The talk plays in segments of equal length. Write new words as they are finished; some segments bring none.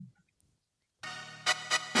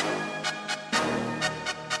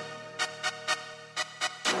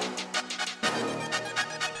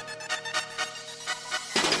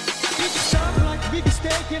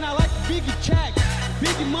American, I like big check,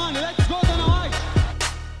 big money. Let's go to the ice.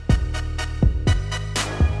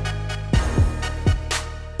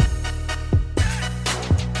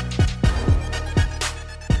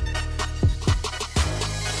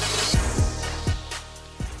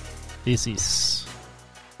 This is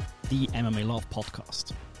the MMA Love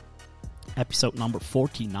Podcast, episode number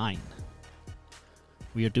 49.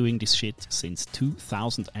 We are doing this shit since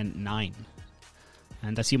 2009.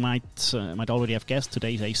 And as you might already have guessed,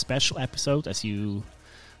 today is a special episode, as you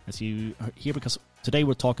hear, because today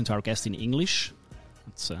we're talking to our guest in English.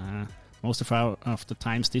 It's most of the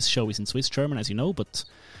times this show is in Swiss German, as you know, but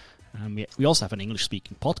we also have an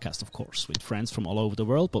English-speaking podcast, of course, with friends from all over the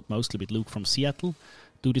world, but mostly with Luke from Seattle.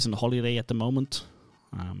 Do this on holiday at the moment,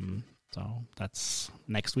 so that's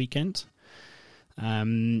next weekend.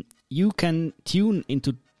 You can tune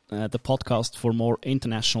into the podcast for more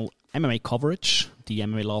international MMA coverage, the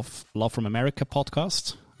MMA Love from America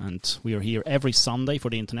podcast, and we are here every Sunday for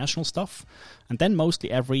the international stuff, and then mostly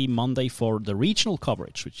every Monday for the regional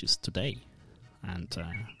coverage, which is today. And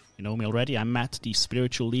you know me already, I'm Matt, the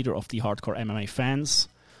spiritual leader of the hardcore MMA fans.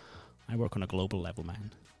 I work on a global level,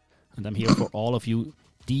 man. And I'm here for all of you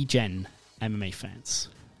D-Gen MMA fans.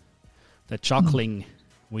 The chuckling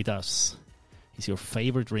with us is your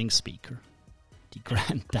favorite ring speaker, the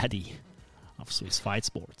granddaddy of Swiss fight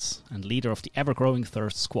sports and leader of the ever-growing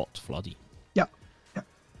Thirst Squad, Vladdy. Yeah.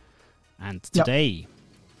 And today,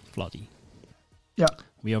 Vladdy,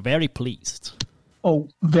 we are very pleased. Oh,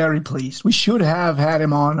 very pleased. We should have had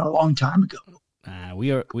him on a long time ago.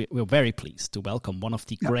 We're very pleased to welcome one of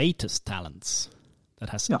the greatest talents that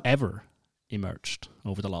has ever emerged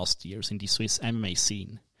over the last years in the Swiss MMA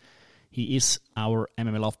scene. He is our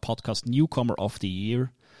MMA Love Podcast Newcomer of the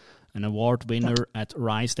Year, an award winner at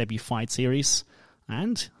Rise Debut Fight Series,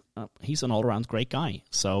 and he's an all-around great guy.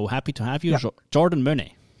 So happy to have you, Jordan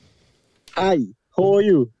Mone. Hi, how are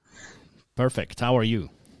you? Perfect. How are you?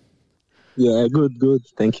 Yeah, good.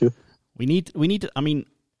 Thank you. We need. I mean,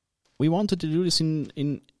 we wanted to do this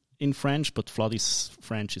in French, but Vladdy's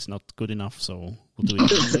French is not good enough, so we'll do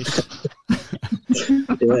it in English.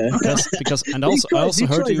 because I also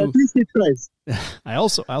heard you. I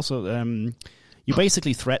also you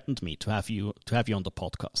basically threatened me to have you on the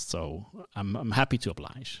podcast, so I'm happy to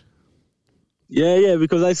oblige. Yeah,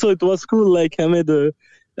 because I saw it was cool. Like I made a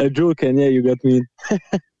joke, and you got me.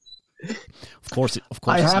 Of course.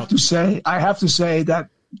 I have to say that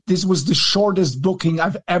this was the shortest booking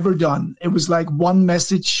I've ever done. It was like one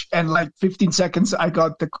message, and like 15 seconds, I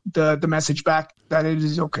got the message back that it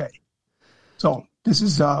is okay. So this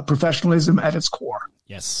is professionalism at its core.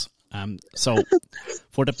 Yes. So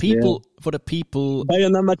for the people, by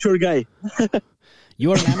an amateur guy.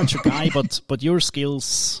 You are an amateur guy, but your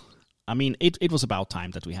skills. I mean, it was about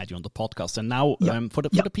time that we had you on the podcast. And now, for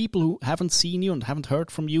the people who haven't seen you and haven't heard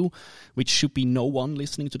from you, which should be no one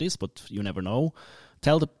listening to this, but you never know,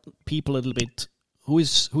 tell the people a little bit, who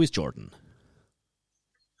is Jordan?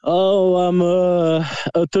 Oh, I'm a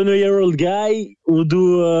 20-year-old guy who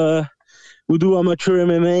do amateur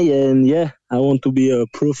MMA, and I want to be a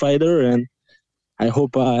pro fighter, and I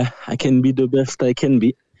hope I can be the best I can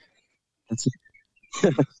be. That's it.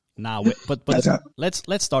 Now, but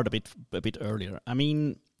let's start a bit earlier. I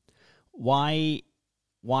mean, why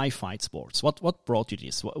fight sports? What brought you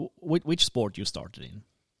this? Which sport you started in?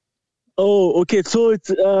 Oh, okay. So it's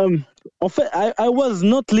en fait, I was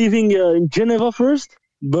not living in Geneva first,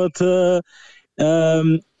 but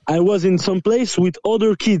I was in some place with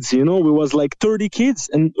other kids. You know, we was like 30 kids,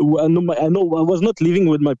 and I know I was not living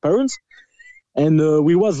with my parents, and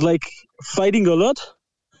we was like fighting a lot.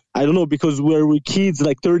 I don't know, because we were kids,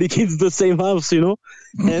 like 30 kids, the same house, you know,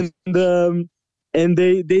 and they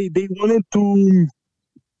wanted to,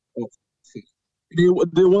 they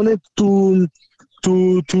wanted to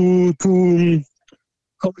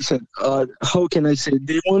how can I say?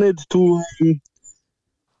 They wanted to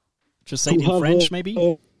just say it in French, maybe.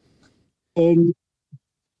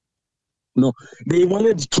 No, they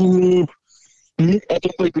wanted to. I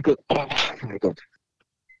don't like because. Oh my god.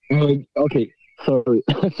 Okay. Sorry.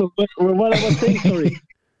 So what I was saying, sorry.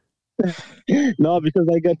 No, because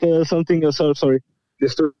I got something. Sorry.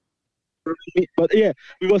 But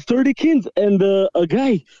we was 30 kids, and a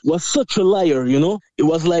guy was such a liar, you know. It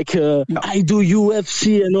was like I do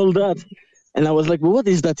UFC and all that, and I was like, well, what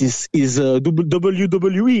is that? Is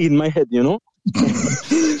WWE in my head, you know?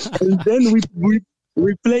 And then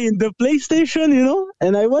we play in the PlayStation, you know,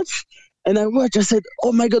 and I watch. I said,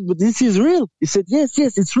 oh my God, but this is real. He said, yes,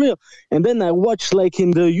 it's real. And then I watched like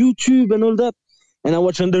in the YouTube and all that. And I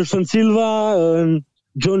watched Anderson Silva,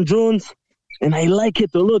 John Jones, and I like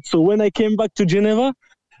it a lot. So when I came back to Geneva,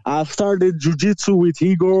 I started jiu-jitsu with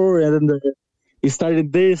Igor, and he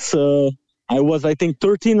started this. I was, I think,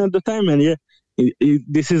 13 at the time, and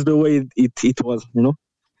this is the way it was, you know.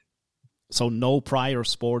 So no prior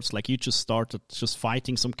sports, like you just started just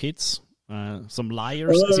fighting some kids, some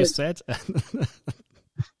liars, as you said.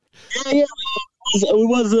 Yeah. We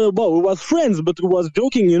was friends, but we was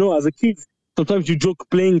joking, you know, as a kid. Sometimes you joke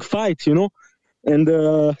playing fight, you know. And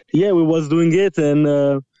we was doing it, and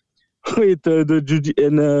with the jiu,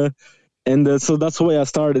 and so that's why I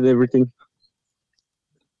started everything.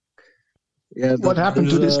 Yeah. What happened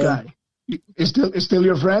to this guy? Is still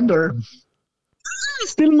your friend, or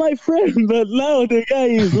still my friend? But now the guy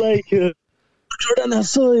is like, Jordan, I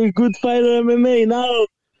saw a good fighter MMA. Now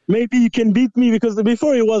maybe you can beat me, because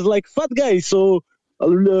before he was like fat guy, so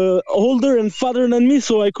older and fatter than me,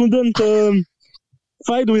 so I couldn't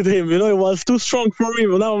fight with him. You know, it was too strong for me.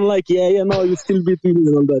 But now I'm like, no, you still beat me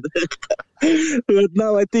and all that. But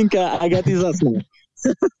now I think I got his ass now.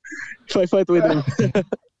 If I fight with him.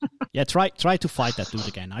 Yeah, try to fight that dude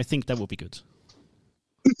again. I think that would be good.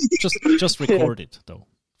 Just record it though.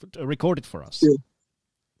 Record it for us.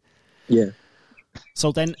 Yeah.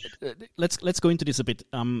 So then, let's go into this a bit.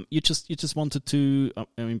 You just wanted to.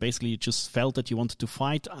 Basically, you just felt that you wanted to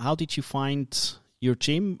fight. How did you find your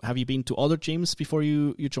gym? Have you been to other gyms before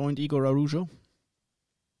you joined Igor Araujo?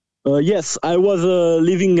 Yes, I was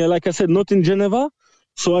living, like I said, not in Geneva.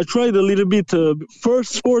 So I tried a little bit.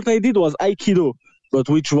 First sport I did was Aikido, but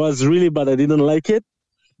which was really bad. I didn't like it.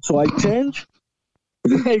 So I changed.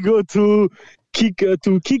 I go to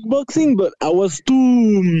kickboxing, but I was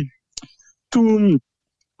too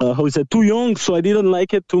young, so I didn't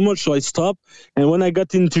like it too much, so I stopped. And when I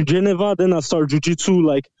got into Geneva, then I started jiu-jitsu,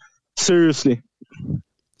 like, seriously.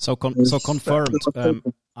 So confirmed,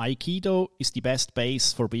 Aikido is the best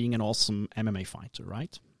base for being an awesome MMA fighter,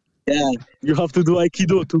 right? Yeah, you have to do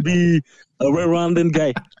Aikido to be a well-rounded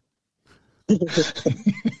guy.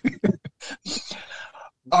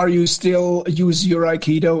 are you still use your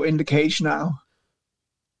Aikido in the cage now?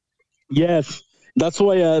 Yes. That's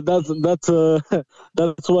why that's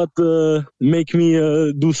what make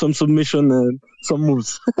me do some submission and some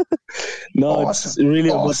moves. No, awesome. It's really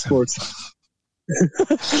about sports.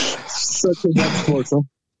 Such a bad sport, huh?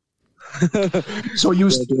 So you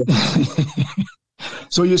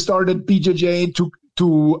started BJJ to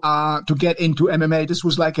get into MMA. This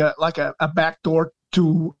was like a backdoor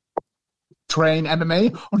to train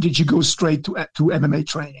MMA, or did you go straight to MMA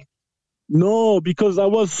training? No, because I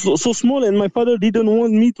was so small and my father didn't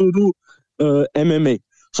want me to do MMA.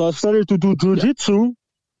 So I started to do jiu-jitsu,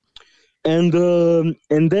 and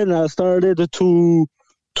then I started to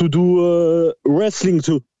do wrestling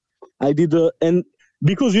too. I did and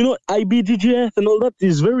because you know IBJJF and all that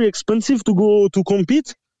is very expensive to go to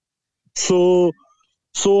compete. So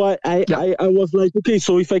I was like, okay,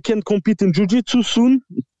 so if I can't compete in jiu-jitsu soon,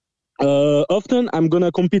 often I'm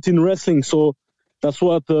gonna compete in wrestling. So that's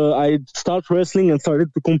what I started wrestling and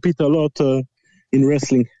started to compete a lot in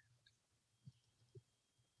wrestling.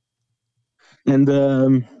 And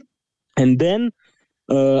then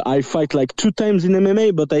I fight like 2 times in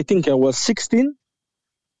MMA, but I think I was 16.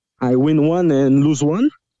 I win 1 and lose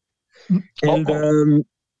 1. And then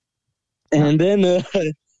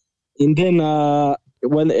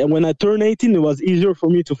when I turned 18, it was easier for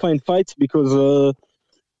me to find fights because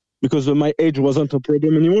my age wasn't a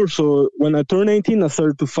problem anymore. So when I turned 18, I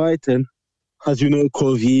started to fight, and as you know,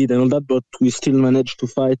 COVID and all that, but we still managed to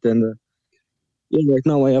fight. And right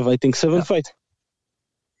now I have, I think, 7 fights.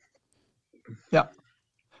 Yeah.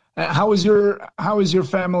 How is your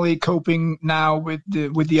family coping now with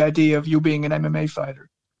the idea of you being an MMA fighter?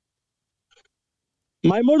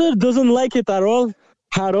 My mother doesn't like it at all,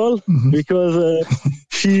 because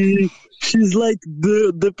she's like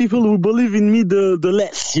the people who believe in me the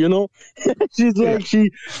less, you know. She's like,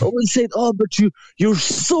 she always said, "Oh, but you're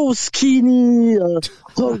so skinny.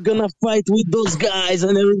 How gonna fight with those guys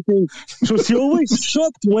and everything?" So she always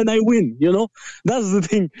shocked when I win, you know. That's the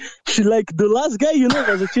thing. She like the last guy, you know,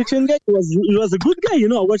 was a Chechen guy. He was a good guy, you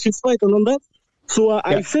know. I watched his fight and all that. So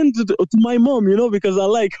I sent it to my mom, you know, because I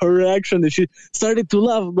like her reaction. And she started to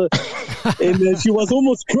laugh, and she was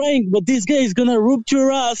almost crying. But this guy is gonna root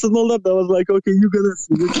your ass and all that. I was like, okay, you're gonna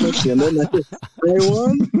see. And then I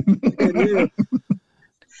won. And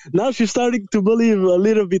now she's starting to believe a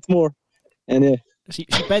little bit more. And she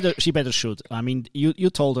better should. I mean, you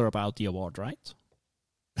told her about the award, right?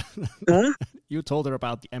 Huh? You told her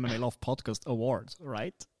about the MMA Love Podcast Award,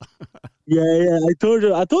 right? Yeah. I told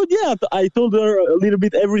her a little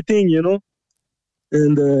bit everything, you know.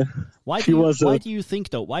 And why do you think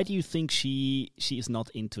though? Why do you think she is not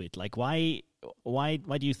into it? Like, why why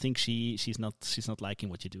do you think she's not liking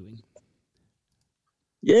what you're doing?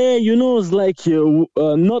 Yeah, it's like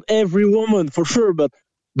not every woman for sure, but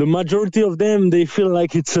the majority of them, they feel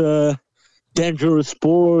like it's a dangerous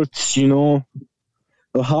sport,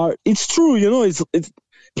 hard. It's true,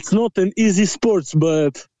 it's not an easy sport,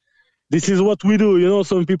 but this is what we do,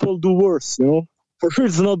 some people do worse, For sure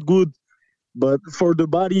it's not good, but for the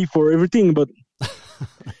body, for everything, but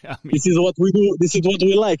this is what we do, this is what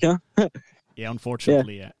we like, huh? Yeah,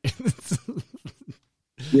 unfortunately, yeah.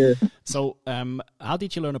 Yeah. So, how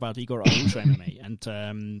did you learn about Igor Araujo MMA? And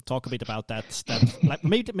talk a bit about that like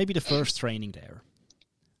maybe the first training there.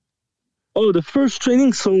 Oh, the first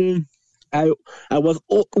training. So, I was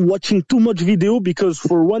watching too much video because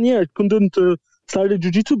for 1 year I couldn't start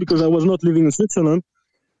jiu-jitsu because I was not living in Switzerland,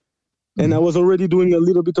 and I was already doing a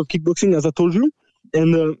little bit of kickboxing, as I told you.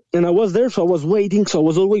 And I was there, so I was waiting. So I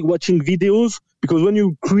was always watching videos because when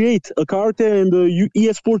you create a character in the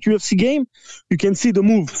EA Sport UFC game, you can see the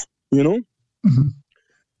moves, Mm-hmm.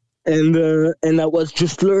 And I was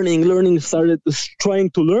just learning, started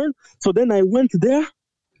trying to learn. So then I went there,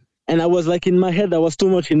 and I was like in my head, I was too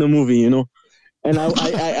much in the movie, And I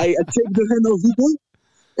checked the hand of Igor,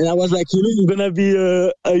 and I was like, I'm gonna be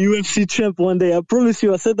a UFC champ one day. I promise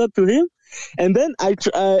you. I said that to him. And then I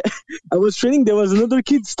was training. There was another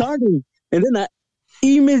kid starting, and then I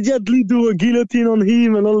immediately do a guillotine on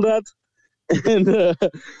him and all that. And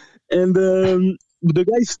the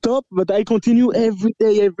guy stopped, but I continue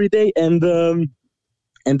every day, and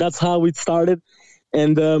that's how it started.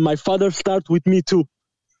 And my father started with me too.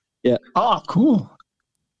 Yeah. Oh, cool.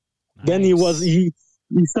 Nice. Then he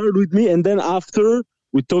started with me, and then after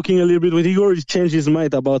we talking a little bit with Igor, he changed his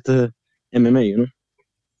mind about MMA.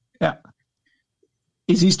 Yeah.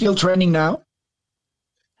 Is he still training now?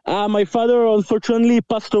 My father unfortunately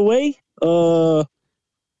passed away. I'm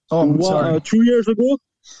sorry. 2 years ago.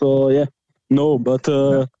 So yeah, no, but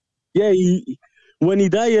when he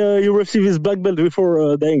died, he received his black belt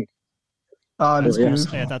before dying. Oh, that's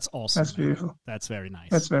beautiful. Yeah, that's awesome. That's beautiful. That's very nice.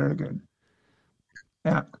 That's very good.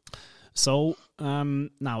 Yeah. So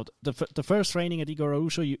now the first training at Igor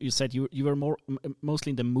Araujo, you said you were mostly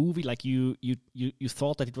in the movie, like you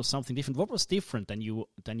thought that it was something different. What was different than you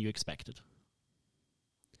expected?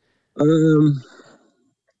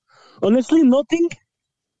 Honestly, nothing.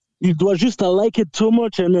 It was just I like it so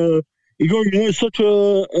much, and Igor is such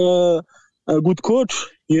a good coach.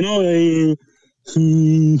 He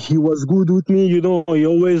was good with me. He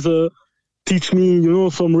always teach me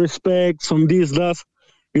some respect, some this, that.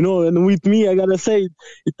 And with me, I gotta say,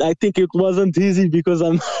 I think it wasn't easy because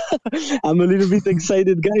I'm a little bit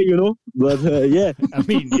excited guy, But yeah, I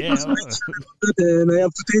mean, yeah, and I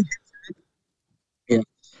have to think. Yeah,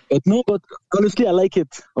 but honestly, I like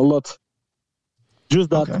it a lot.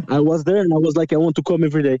 Just that I was there, and I was like, I want to come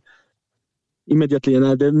every day, immediately, and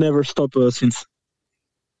I did never stop since.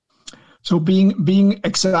 So being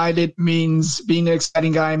excited means being an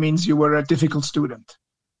exciting guy means you were a difficult student.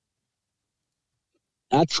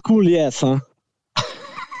 At school, yes, huh?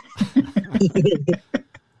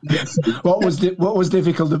 What was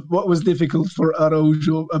difficult? What was difficult for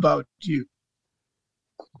Araujo about you?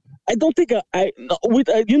 I don't think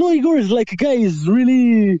Igor is like a guy. Is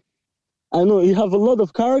really, I know he have a lot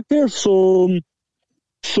of character, so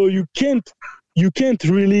you can't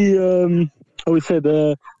really how we said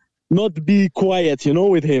not be quiet,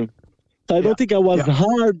 with him. So I don't think I was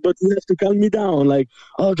hard, but you have to calm me down. Like,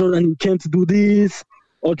 oh, Jordan, you can't do this.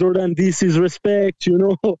 Oh, Jordan, this is respect,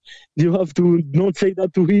 You have to not say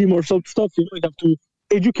that to him or some stuff, You have to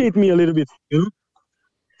educate me a little bit,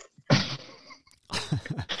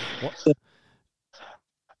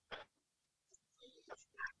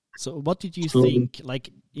 So what did you think,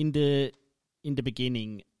 like, in the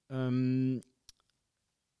beginning,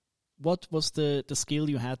 what was the skill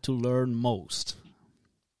you had to learn most?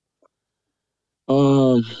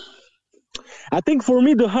 I think for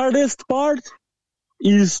me, the hardest part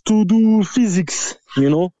is to do physics,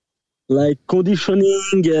 like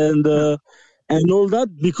conditioning and all that,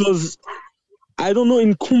 because I don't know,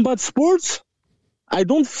 in combat sports, I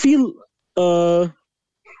don't feel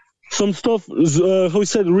some stuff, how you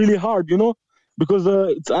said, really hard, because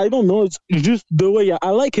I don't know, it's just the way I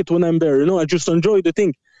like it when I'm there, I just enjoy the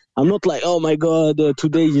thing. I'm not like, oh my God,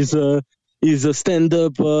 today is a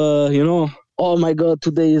stand-up, oh my God,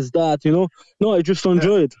 today is that, No, I just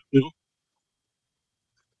enjoy it,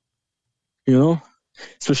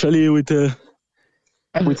 especially with some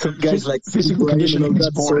guys like physical conditioning is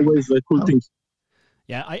boring. Always a cool thing.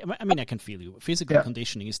 Yeah, I mean, I can feel you. Physical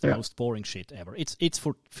conditioning is the most boring shit ever. It's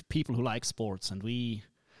for people who like sports, and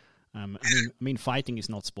I mean, fighting is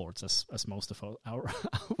not sports, as most of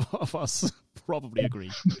of us probably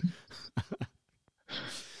agree.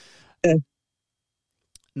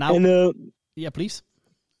 Now, yeah, please.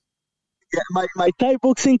 Yeah, my Thai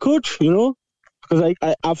boxing coach, because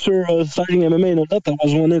I after starting MMA and all that, I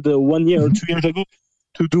was wanted 1 year or 2 years ago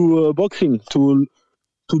to do boxing to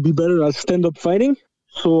be better at stand-up fighting.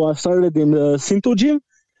 So I started in the Sinto gym,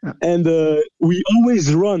 and we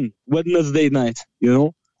always run Wednesday night,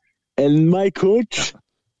 And my coach,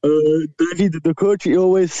 David, the coach, he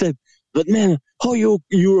always said, "But man, how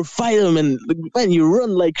you're a fighter, man? Man, you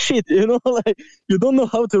run like shit, like you don't know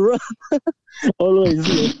how to run." Always.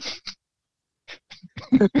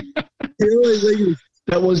 He always like this.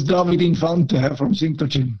 That was David Infante from Sinto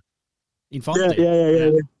Gym. Infante.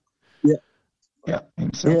 Yeah,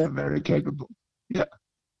 himself very capable. Yeah.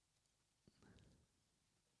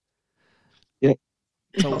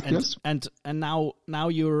 So Yes. and now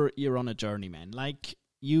you're on a journey, man. Like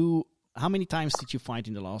how many times did you fight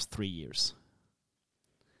in the last 3 years?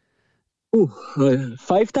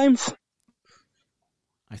 5 times.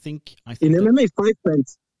 I think In MMA 5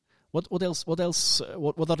 times. What else?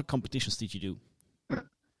 What other competitions did you do?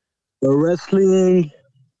 Wrestling,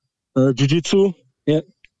 jiu-jitsu, yeah.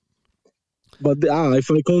 But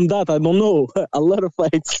if I count that, I don't know. A lot of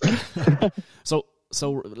fights.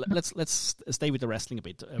 So let's stay with the wrestling a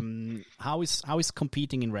bit. How is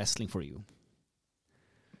competing in wrestling for you?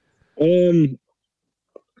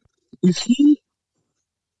 It's fun,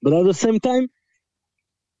 but at the same time,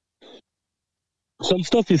 some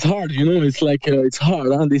stuff is hard. It's like it's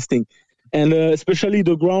hard, this thing, and especially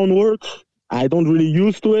the groundwork. I don't really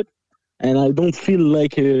used to it, and I don't feel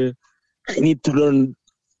like I need to learn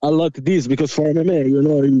a lot of this because for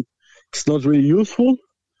MMA, it's not really useful.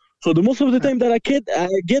 So the most of the time that I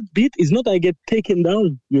get beat is not I get taken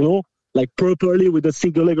down, like properly with a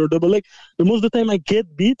single leg or double leg. The most of the time I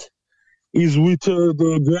get beat is with the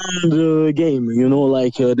ground game,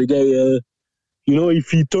 like the guy, if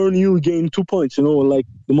he turn you gain 2 points, like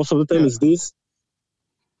the most of the time is this.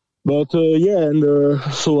 But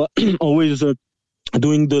so always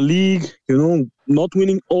doing the league, not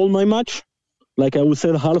winning all my match, like I would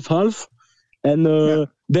say half, and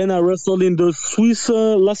then I wrestled in the Swiss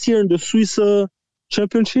last year in the Swiss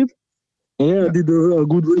championship. I did a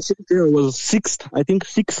good race. I was 6th, I think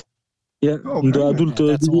 6th. Yeah, in the adult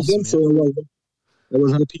division. Awesome, so I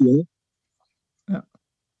was happy. Yeah,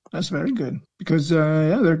 that's very good because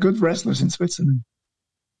they're good wrestlers in Switzerland.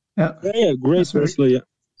 Yeah, great wrestler. Yeah.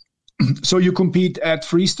 So you compete at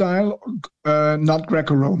freestyle, not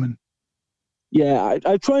Greco-Roman. Yeah,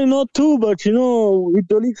 I try not to, but with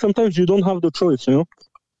the league sometimes you don't have the choice.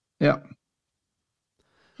 Yeah.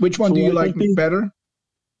 Which one do you like better?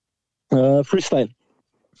 Freestyle.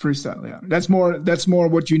 Freestyle, yeah. That's more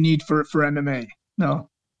what you need for MMA. No.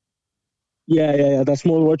 Yeah. That's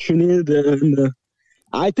more what you need. And,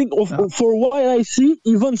 I think for what I see,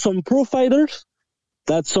 even some pro fighters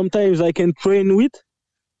that sometimes I can train with,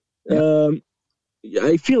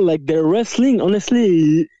 I feel like their wrestling,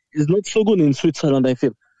 honestly, is not so good in Switzerland, I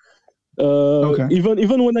feel.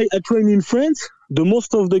 Even when I train in France, the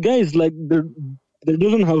most of the guys, like, they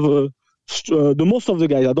doesn't have the most of the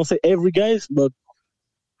guys, I don't say every guys, but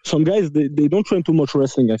some guys, they don't train too much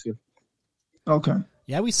wrestling, I feel. Okay.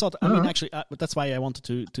 Yeah, we saw. I mean, actually, that's why I wanted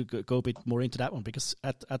to go a bit more into that one, because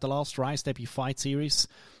at the last Rise Debut Fight Series,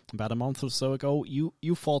 about a month or so ago,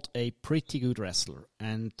 you fought a pretty good wrestler,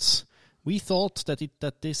 and we thought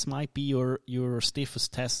that this might be your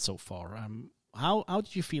stiffest test so far. How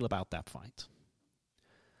did you feel about that fight?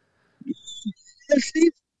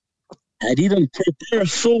 I didn't prepare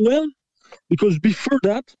so well because before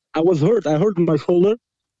that I was hurt. I hurt my shoulder,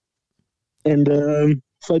 and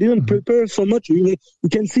so I didn't prepare so much. You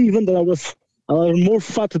can see even that I was more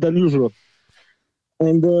fat than usual,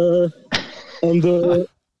 and but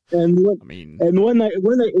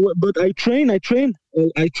I train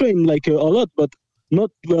like a lot, but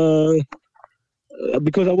not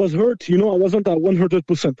because I was hurt. I wasn't at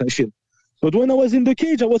 100%. I feel, but when I was in the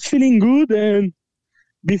cage, I was feeling good, and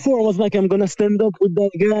before I was like, I'm gonna stand up with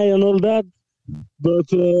that guy and all that, but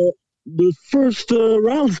the first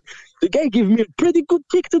round, the guy gave me a pretty good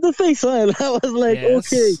kick to the face, and I was like,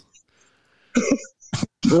 okay.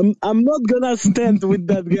 I'm not gonna stand with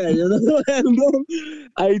that guy, And then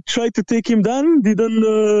I tried to take him down,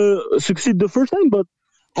 didn't succeed the first time, but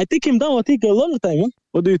I take him down, I think, a lot of time. Huh?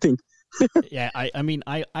 What do you think? Yeah, I mean,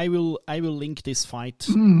 I will link this fight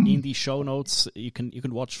in the show notes. You can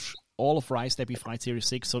watch all of Rise Debut Fight Series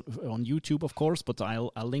 6 on YouTube, of course, but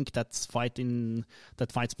I'll link that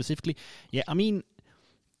fight specifically. Yeah, I mean,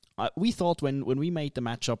 we thought when we made the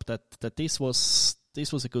matchup that this was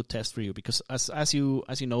a good test for you, because as you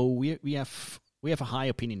know, we have a high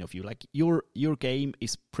opinion of you. Like your game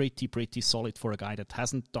is pretty solid for a guy that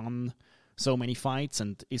hasn't done so many fights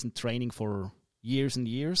and isn't training for years and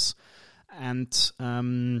years. And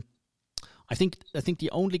I think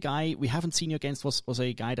the only guy we haven't seen you against was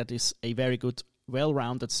a guy that is a very good,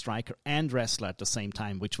 well-rounded striker and wrestler at the same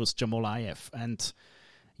time, which was Jamolayev. And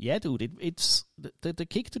yeah, dude, it's the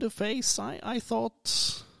kick to the face. I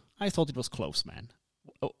thought it was close, man.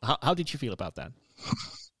 How did you feel about that?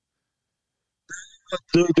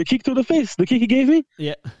 The kick to the face, the kick he gave me.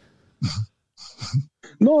 Yeah.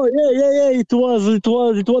 No, yeah. It was a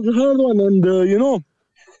hard one, and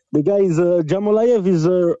the guy is Jamolayev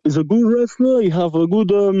is a good wrestler. He have a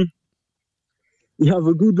good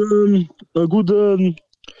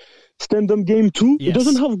stand-up game too. Yes. He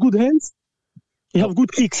doesn't have good hands. He have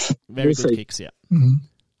good kicks. Very good kicks, yeah. Mm-hmm.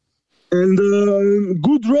 And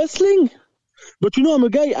good wrestling. But I'm a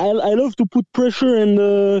guy. I love to put pressure and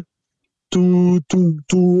to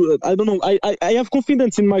I don't know. I have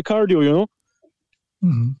confidence in my cardio.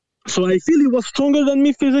 Mm-hmm. So I feel he was stronger than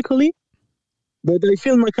me physically, but I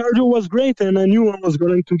feel my cardio was great, and I knew I was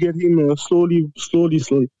going to get him slowly.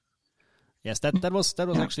 Yes, that was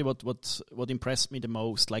actually what impressed me the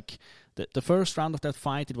most. Like the first round of that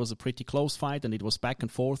fight, it was a pretty close fight, and it was back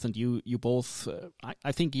and forth. And you both,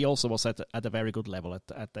 I think he also was at a very good level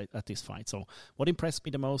at this fight. So what impressed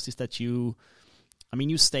me the most is that you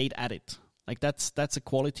stayed at it. Like that's a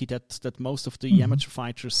quality that most of the amateur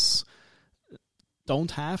fighters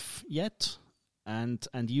don't have yet. And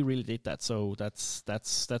you really did that, so that's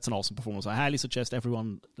an awesome performance. I highly suggest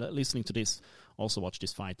everyone listening to this also watch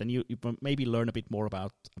this fight, and you maybe learn a bit more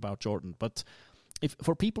about Jordan. But if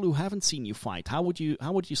for people who haven't seen you fight, how would you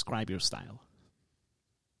describe your style?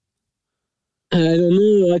 I don't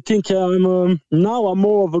know. I think I'm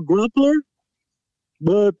more of a grappler,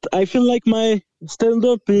 but I feel like my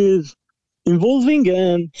stand-up is evolving,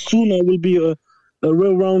 and soon I will be a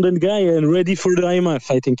well-rounded guy and ready for the IMF,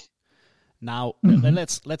 I think. Now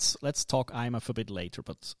let's talk IMF a bit later.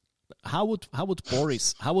 But how would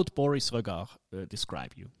Boris Regard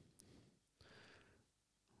describe you?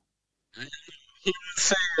 He would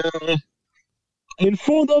say in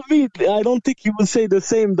front of me. I don't think he would say the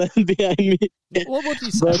same than behind me. What would he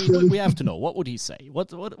say? We have to know. What would he say?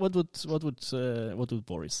 What would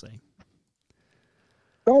Boris say?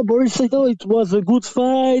 Oh, Boris said, it was a good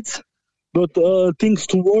fight, but things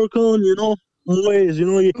to work on. Always,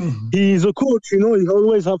 he's a coach, he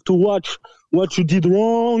always have to watch what you did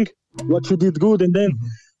wrong, what you did good, and then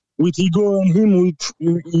with ego on him,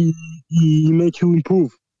 he make you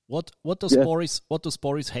improve. What does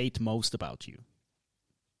Boris hate most about you?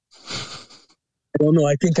 I don't know.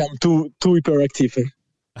 I think I'm too hyperactive. Too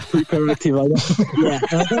hyperactive.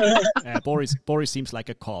 Yeah. Boris seems like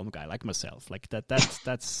a calm guy, like myself. Like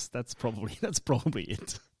that's probably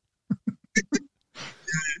it.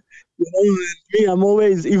 Me, I'm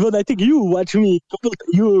always, even I think you watch me,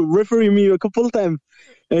 you referring me a couple of times,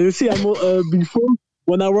 and you see I'm before,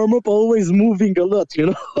 when I warm up, always moving a lot,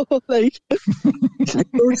 like,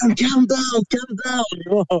 calm down,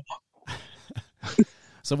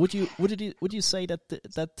 So would you say that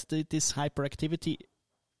this hyperactivity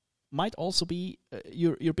might also be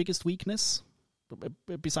your biggest weakness,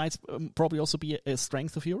 besides probably also be a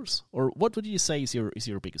strength of yours, or what would you say is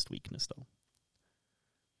your biggest weakness though?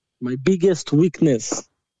 My biggest weakness.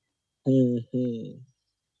 I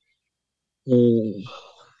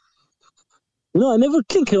never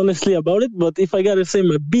think honestly about it, but if I gotta say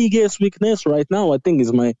my biggest weakness right now, I think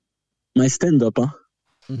is my stand-up.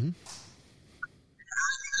 Mm-hmm.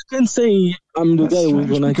 I can say I'm the guy who's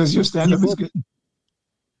gonna... Because your stand-up is good.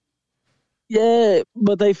 Yeah,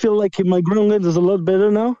 but I feel like my ground game is a lot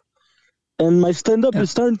better now. And my stand-up is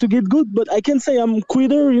starting to get good, but I can say I'm a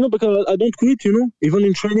quitter, because I don't quit, even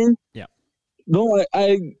in training. Yeah. No,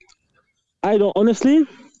 I don't, honestly,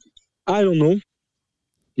 I don't know.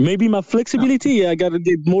 Maybe my flexibility, I gotta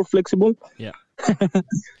get more flexible. Yeah.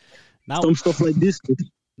 Now, some stuff like this.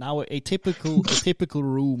 Now, a typical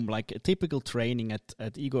room, like a typical training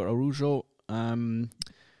at Igor Araujo,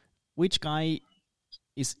 which guy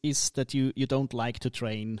is that you don't like to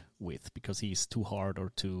train with because he's too hard or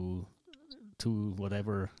too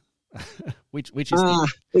whatever? which is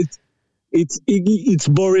it's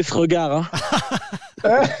Boris Regard,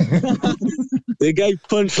 The guy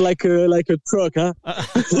punched like a truck, huh?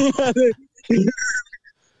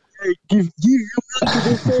 give you one to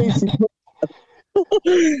the face.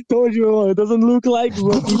 Told you, it doesn't look like,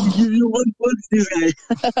 but he give you one punch, this guy.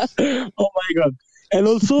 Oh my god. And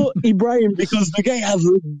also Ibrahim, because the guy has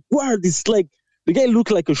a guard. It's like the guy look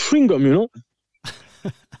like a chewing gum, you know.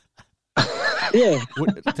 Yeah,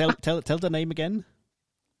 Tell the name again.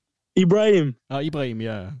 Ibrahim. Ibrahim,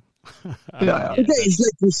 yeah. Yeah. The guy is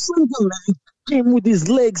like a chewing gum, man. He came with his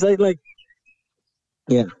legs.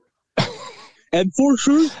 Yeah. And for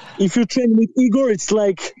sure, if you train with Igor, it's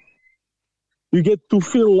like you get to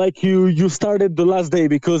feel like you started the last day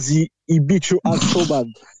because he beat you up so bad.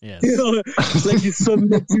 Yes. You know, it's like he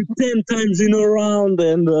submit you 10 times in a round,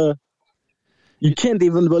 and you can't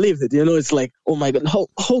even believe it. You know, it's like, oh my God, how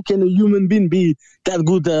can a human being be that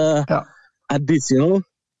good at this? You know?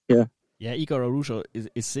 Yeah. Yeah, Igor Araujo.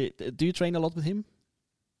 Do you train a lot with him?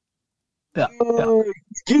 Yeah.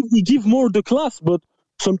 He give more the class, but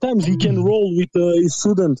sometimes he can roll with his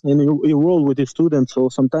student, and he roll with his student. So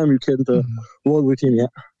sometimes you can roll with him. Yeah.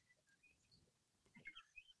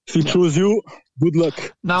 If he chose you, good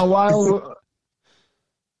luck. Now, while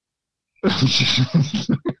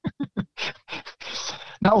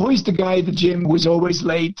now, who is the guy at the gym who is always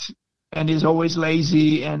late and is always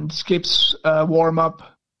lazy and skips warm up?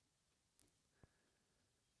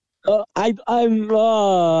 You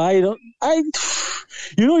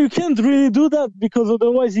know, you can't really do that because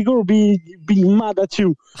otherwise Igor will be mad at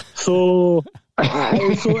you. So,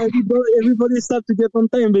 so everybody start to get on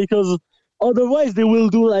time because otherwise they will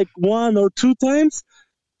do like 1 or 2 times,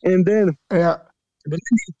 and then But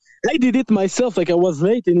I did it myself. Like I was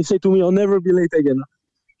late, and he said to me, "I'll never be late again."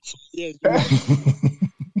 So, yeah.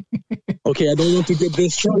 Okay, I don't want to get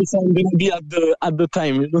destroyed, so I'm gonna be at the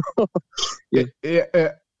time. You know.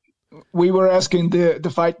 Yeah. We were asking the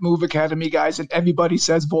Fight Move Academy guys, and everybody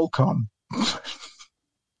says Volcom.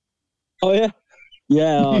 Oh yeah,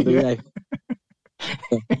 yeah. The guy.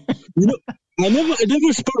 You know, I never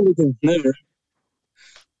spar with him.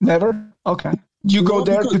 Never. Okay. You go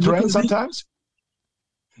there to train sometimes?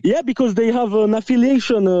 Yeah, because they have an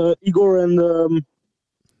affiliation, Igor and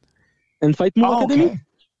Fight Move Academy.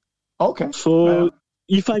 Okay. So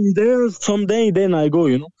if I'm there someday, then I go.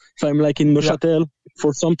 You know, if I'm like in Neuchâtel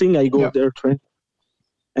for something, I go there train.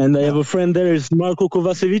 And I have a friend there, is Marko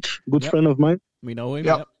Kovacevic, good friend of mine. We know him.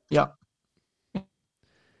 Yeah.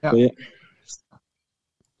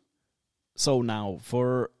 So now,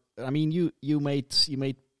 you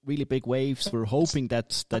made really big waves. We're hoping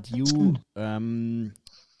that you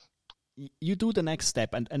you do the next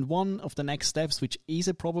step, and one of the next steps, which is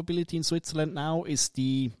a probability in Switzerland now, is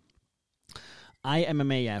the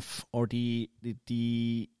IMMAF, or the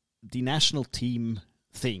national team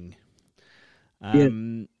thing.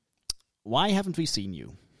 Why haven't we seen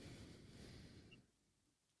you?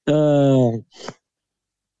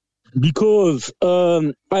 Because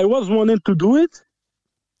I was wanting to do it,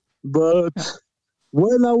 but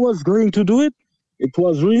when I was going to do it, it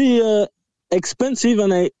was really expensive,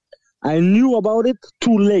 and I knew about it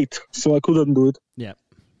too late, so I couldn't do it. Yeah.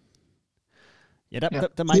 Yeah,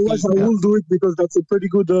 that might be. Otherwise, I will do it because that's a pretty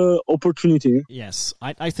good opportunity. Yes,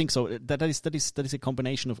 I think so. That is a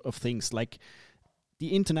combination of things, like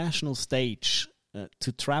the international stage,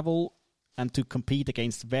 to travel and to compete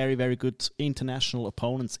against very, very good international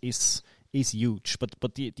opponents is huge.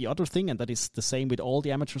 But the other thing, and that is the same with all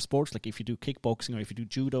the amateur sports, like if you do kickboxing or if you do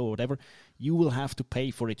judo or whatever, you will have to pay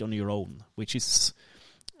for it on your own, which is,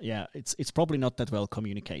 it's probably not that well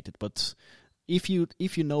communicated, but if you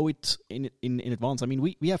know it in advance, I mean,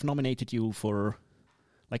 we have nominated you for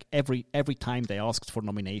like every time they asked for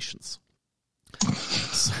nominations.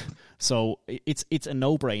 So it's a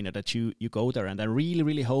no-brainer that you go there, and I really,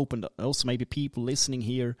 really hope, and also maybe people listening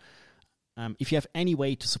here, if you have any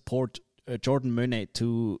way to support Jordan Meunet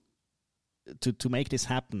to make this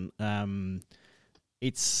happen,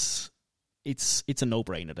 it's a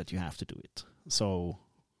no-brainer that you have to do it. So,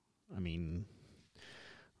 I mean,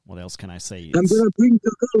 what else can I say? I'm going to bring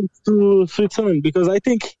the gold to Switzerland because I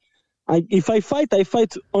think if I fight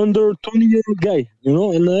under 20-year-old guy, you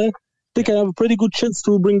know, and I think I have a pretty good chance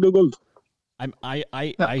to bring the gold. I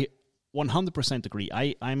 100% agree.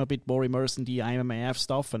 I'm a bit more immersed in the IMMAF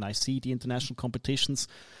stuff, and I see the international competitions.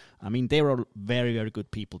 I mean, there are very, very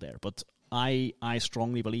good people there, but I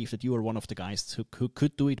strongly believe that you are one of the guys who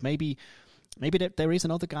could do it. Maybe there is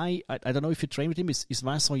another guy. I don't know if you train with him. Is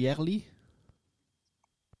Vincent Yerli?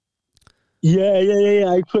 Yeah.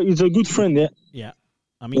 He's a good friend. Yeah. Yeah.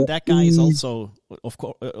 I mean, that guy is also,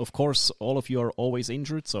 of course, all of you are always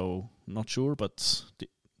injured, so not sure. But do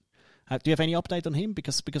you have any update on him?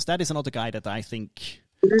 Because that is another guy that I think.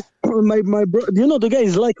 My bro, you know, the guy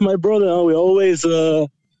is like my brother. We always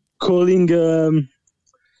calling ourselves.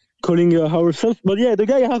 But yeah, the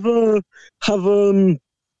guy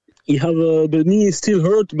the knee is still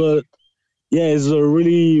hurt, but yeah, he's a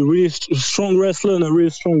really strong wrestler and a really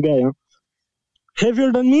strong guy. Huh?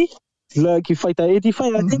 Heavier than me, like he fight at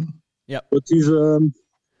 85, I think. Yeah. But he's really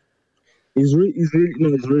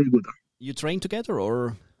good. You train together,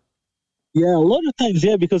 or? Yeah, a lot of times,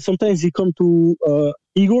 yeah, because sometimes he come to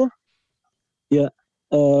Igor. Yeah,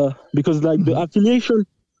 because like the affiliation,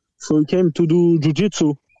 so he came to do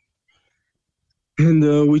jiu-jitsu.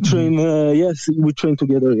 And we train, yes, we train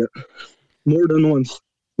together, yeah. More than once.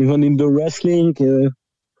 Even in the wrestling,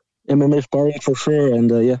 MMA sparring for sure, and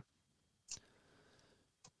yeah.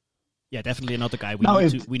 Yeah, definitely another guy we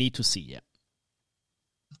need to see, yeah.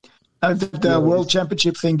 If the World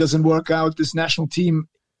Championship thing doesn't work out, this national team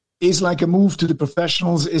is like a move to the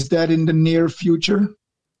professionals. Is that in the near future?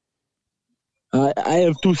 I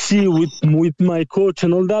have to see with my coach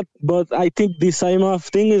and all that, but I think this IMAF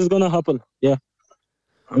thing is going to happen, yeah.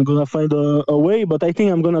 I'm going to find a way, but I think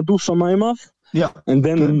I'm going to do some IMAF. Yeah. And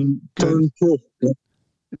then turn pro.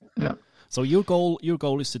 Yeah. So your goal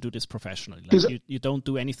is to do this professionally. Like you don't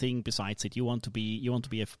do anything besides it. You want to be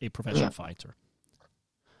a professional fighter.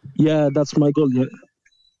 Yeah, that's my goal. Yeah.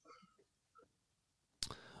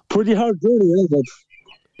 Pretty hard journey, yeah, but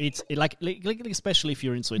it's like especially if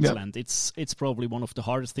you're in Switzerland, it's probably one of the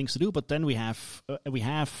hardest things to do. But then we have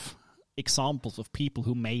examples of people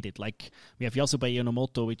who made it. Like we have Yasubei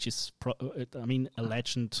Yonemoto, which is a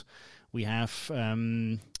legend. We have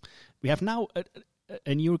now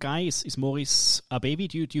a new guy is Maurice Abebi.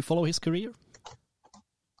 Do you follow his career?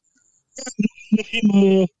 Him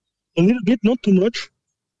a little bit, not too much,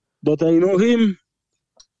 but I know him.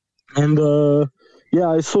 And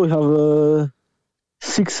I saw he have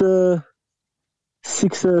 6 and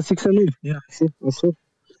 8. Yeah, I saw.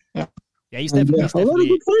 Yeah, he's definitely a lot of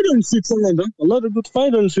good fighter in Switzerland. Huh? A lot of good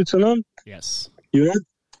fighter in Switzerland. Yes. You know,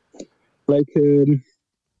 like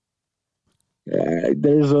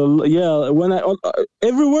there's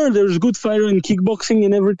everywhere there's good fighter in kickboxing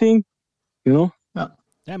and everything. You know. Yeah,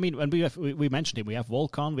 I mean, when we mentioned it, we have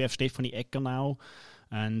Volkan, we have Stephanie Ecker now,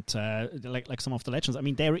 and like some of the legends. I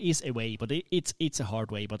mean, there is a way, but it's a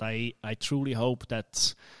hard way. But I truly hope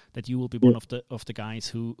that you will be one of the guys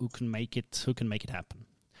who can make it happen.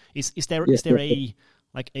 Is there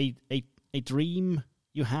a dream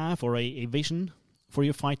you have or a vision for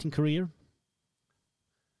your fighting career?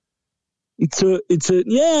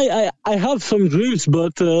 I have some dreams,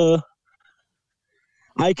 but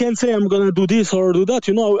I can't say I'm gonna do this or do that.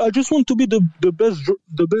 You know, I just want to be the best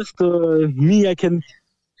me I can,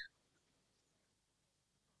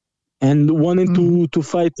 and wanting to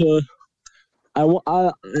fight. I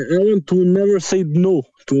want to never say no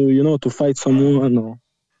to fight someone or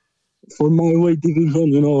for my weight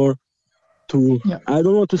division, or to. Yeah. I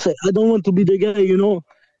don't want to be the guy,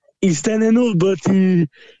 He's 10-0, but he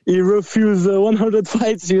refused 100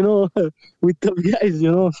 fights, with tough guys,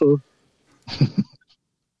 So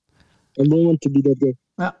I don't want to be that guy.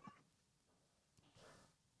 Yeah.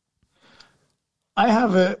 I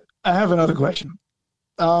have another question.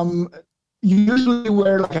 You usually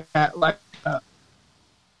wear like a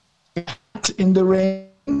hat in the ring,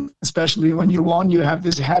 especially when you won. You have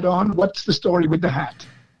this hat on. What's the story with the hat?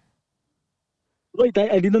 Wait,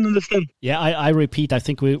 I didn't understand. Yeah, I repeat. I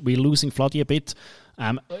think we're losing Floody a bit.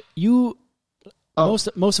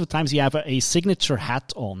 Most of the times you have a signature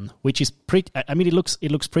hat on, which is pretty. I mean, it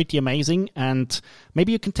looks pretty amazing. And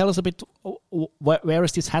maybe you can tell us a bit where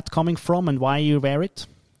is this hat coming from and why you wear it.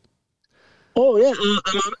 Oh yeah,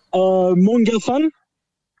 I'm a manga fan.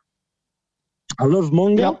 I love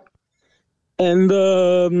manga, and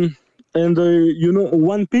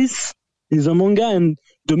One Piece is a manga, and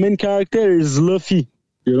the main character is Luffy,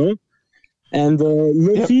 and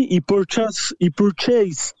Luffy he purchased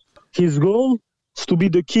his goal to be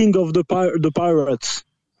the king of the pirates,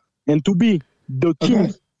 and to be the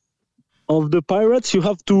king of the pirates, you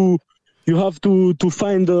have to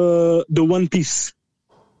find the One Piece,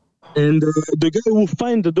 and the guy who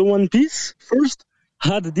find the One Piece first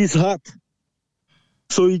had this hat,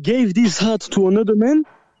 so he gave this hat to another man,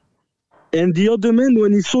 and the other man,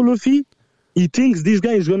 when he saw Luffy, he thinks this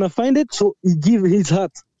guy is gonna find it, so he give his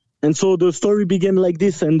hat, and so the story began like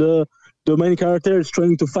this. And the main character is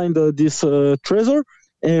trying to find this treasure,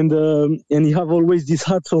 and he have always this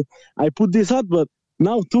hat. So I put this hat, but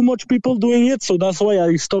now too much people doing it, so that's why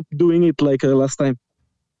I stopped doing it like last time.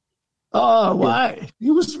 Oh, why? Yeah.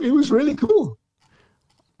 It was really cool.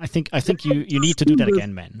 I think you need to do that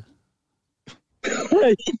again, man.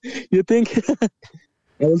 You think?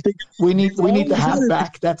 I will think we need the hat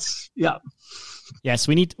back. Yes,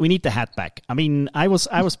 we need the hat back. I mean, I was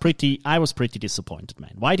pretty disappointed,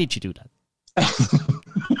 man. Why did you do that?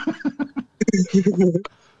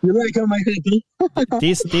 You like my hat?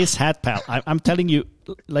 This hat, pal. I'm telling you,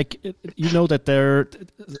 like, you know that there,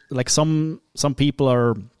 like, some people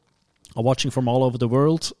are watching from all over the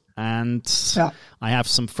world, and I have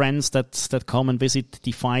some friends that come and visit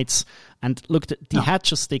the fights, and look, the hat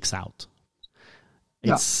just sticks out.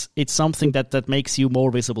 It's something that makes you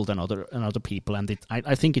more visible than other people, and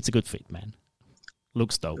I think it's a good fit, man.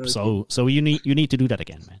 Looks dope. Okay. So you need to do that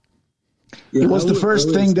again, man. Yeah, it was the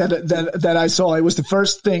first thing that I saw. It was the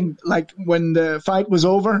first thing, like when the fight was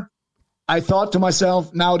over, I thought to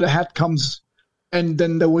myself, now the hat comes, and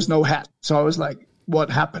then there was no hat. So I was like, what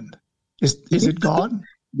happened? Is it gone?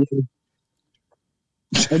 Yeah.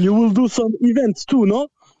 And you will do some events too, no?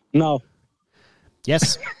 Now.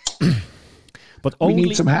 Yes. But only, we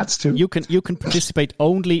need some hats too. You can participate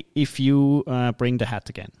only if you bring the hat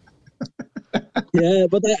again. Yeah,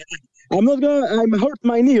 but I'm not gonna. I'm hurt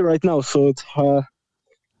my knee right now, so it's.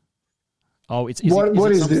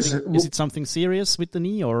 What is this? Is it something serious with the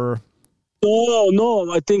knee, or?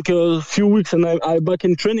 No. I think a few weeks and I'm back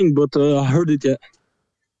in training, but I heard it yet.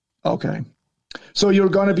 Okay, so you're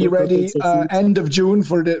gonna be ready end of June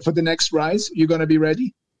for the next Rise. You're gonna be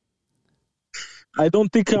ready. I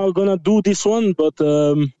don't think I'm gonna do this one, but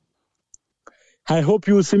I hope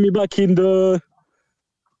you see me back in the.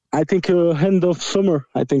 I think end of summer.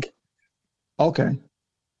 I think. Okay.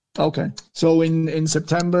 So in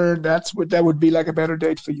September, that would be like a better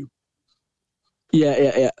date for you.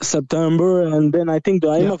 Yeah. September, and then I think the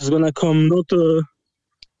IMF is gonna come not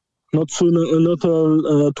soon, not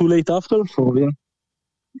too late after. So yeah.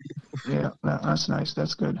 Yeah, that's nice.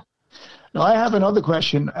 That's good. Now I have another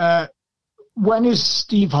question. When is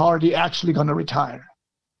Steve Hardy actually gonna retire?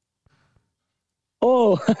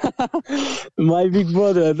 Oh, my big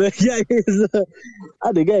brother. The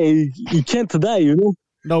guy, he can't die, you know.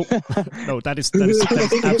 No, that is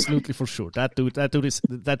absolutely for sure. That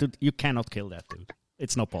dude, you cannot kill that dude.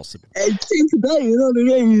 It's not possible. He can't die, you know. The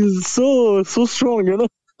guy is so strong, you know.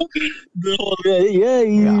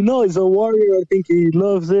 He knows he's a warrior. I think he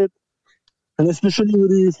loves it, and especially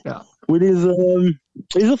with his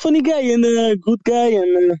he's a funny guy and a good guy,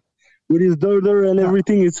 and with his daughter and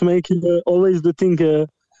everything, it's making always the thing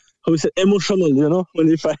how is it, emotional, you know, when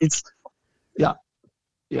he fights. Yeah.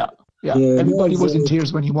 Everybody was in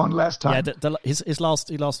tears when he won last time. Yeah, his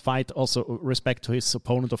last fight, also respect to his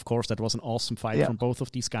opponent, of course. That was an awesome fight from both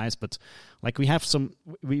of these guys. But like we have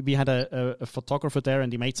we had a photographer there,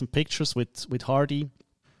 and he made some pictures with Hardy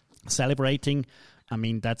celebrating. I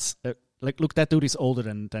mean, that's like, look, that dude is older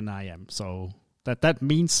than I am, so that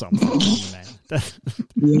means something to me, man.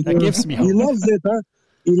 That gives me hope. He loves it, huh?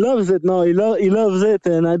 He loves it. No, he loves it,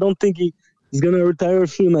 and I don't think he's gonna retire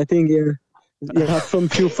soon. I think. You have some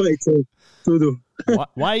few fights to do.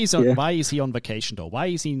 Why is he on vacation though? Why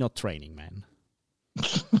is he not training, man?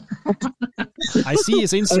 I see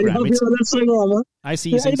his Instagram. I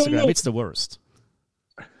see his Instagram. It's the worst.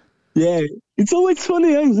 Yeah, it's always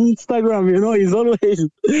funny on Instagram. You know, he's always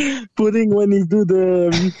putting when he do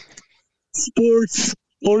the sports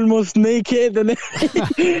almost naked and.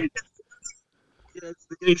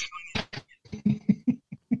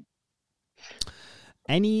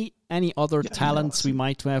 Any other talents we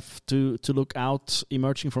might have to look out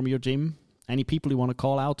emerging from your gym? Any people you want to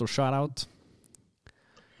call out or shout out?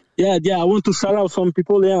 Yeah. I want to shout out some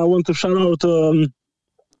people. Yeah, I want to shout out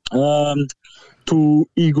to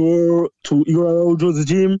Igor Araujo's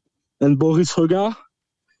gym and Boris Regard.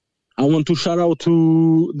 I want to shout out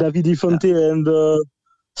to David Ifonte and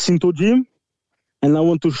Sinto Gym, and I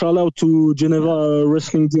want to shout out to Geneva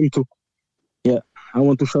Wrestling Gym too. Yeah. I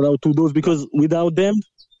want to shout out to those because without them,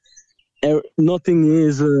 nothing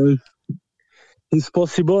is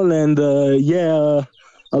possible. And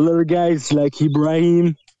other guys like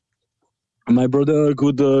Ibrahim, my brother,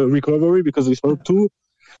 good recovery because he's hurt too.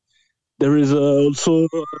 There is also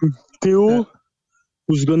Theo,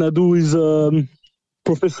 who's gonna do his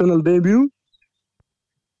professional debut,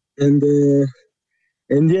 and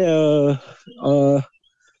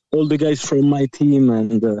all the guys from my team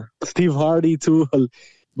and Steve Hardy too.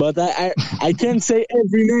 But I can't say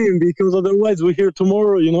every name because otherwise we're here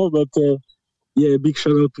tomorrow, you know. But big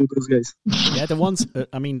shout out to those guys. Yeah, the ones.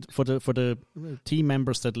 I mean, for the team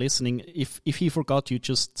members that listening, if he forgot, you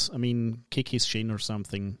just kick his shin or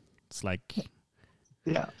something. It's like.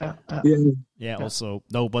 Yeah. Also,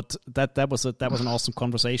 no, but that was an awesome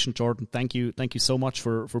conversation, Jordan. Thank you so much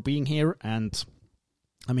for being here. And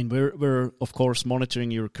I mean, we're of course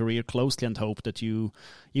monitoring your career closely and hope that you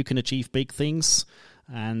can achieve big things.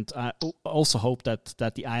 And I also hope that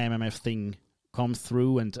the IMMF thing come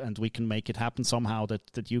through and we can make it happen somehow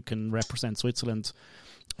that you can represent Switzerland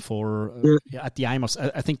for at the IMAS.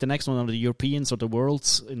 I think the next one are the Europeans or the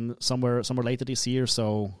Worlds in somewhere later this year.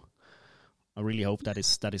 So I really hope that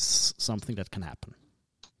is something that can happen.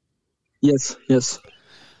 Yes.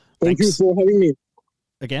 Thank Thanks. you for having me.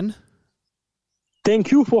 Again?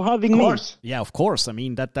 Thank you for having me. Yeah, of course. I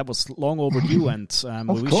mean, that was long overdue, and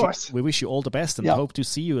we wish you all the best, and hope to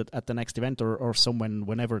see you at the next event or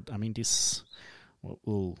whenever. I mean, this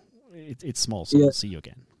it's small, so we'll see you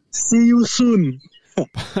again. See you soon.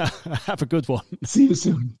 Have a good one. See you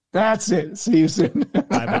soon. That's it. See you soon.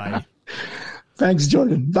 Bye-bye. Thanks,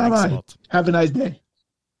 Jordan. Bye-bye. Have a nice day.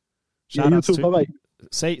 Shout out you too. Bye-bye.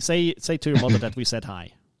 Say to your mother that we said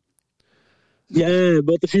hi. Yeah,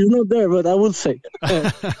 but she's not there, but I will say.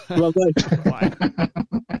 Bye-bye. Bye.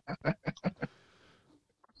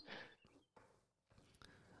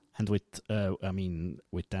 And with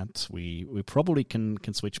that, we probably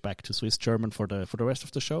can switch back to Swiss German for the rest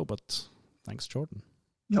of the show. But thanks, Jordan.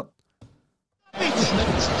 Yep.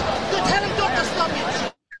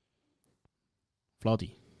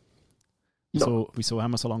 Vladi. Wieso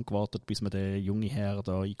haben wir so lange gewartet, bis wir den jungen Herr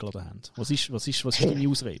da eingeladen haben? Was ist deine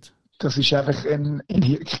Ausrede? Das ist einfach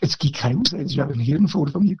es gibt keine Ausrede, es ist einfach ein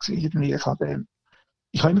Hirnfurch von mir gewesen. Ich habe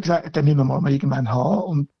immer gesagt, den müssen wir mal irgendwann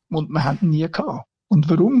haben und wir haben ihn nie gehabt. Und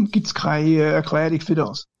warum gibt es keine Erklärung für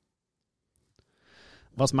das?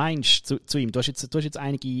 Was meinst du zu ihm? Du hast jetzt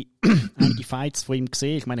einige Fights von ihm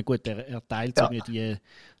gesehen. Ich meine, gut, er teilt irgendwie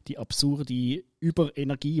die absurde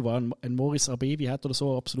Überenergie, die ein Maurice Abevi hat oder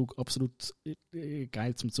so, absolut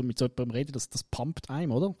geil, mit so jemandem reden. Das pumpt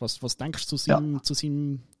einem, oder? Was denkst du zu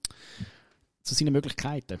seinen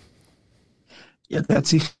Möglichkeiten? Ja, der hat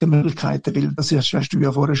sicher Möglichkeiten, weil das hast du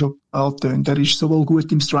ja vorher schon angetönt. Er ist sowohl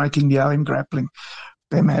gut im Striking wie auch im Grappling.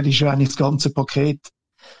 Dem her ist eigentlich das ganze Paket.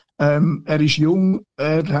 Er ist jung,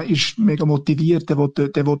 er ist mega motiviert, der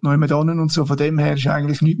will noch immer hin und so. Von dem her ist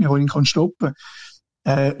eigentlich nichts mehr, was ihn stoppen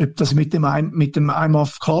kann. Ob das mit dem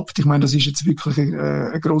IMAF klappt, ich meine, das ist jetzt wirklich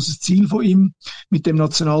ein grosses Ziel von ihm, mit dem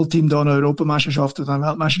Nationalteam da eine Europameisterschaft oder eine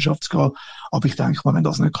Weltmeisterschaft zu gehen. Aber ich denke mal, wenn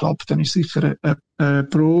das nicht klappt, dann ist sicher eine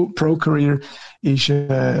Pro-Career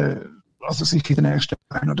also sicher in den nächsten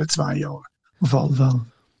 1 oder 2 Jahren. Auf alle Fälle.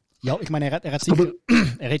 Ja, ich meine, er hat sicher,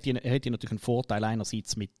 er hätte natürlich einen Vorteil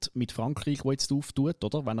einerseits mit Frankreich, der jetzt auftut,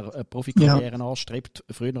 oder? Wenn er eine Profikarriere anstrebt,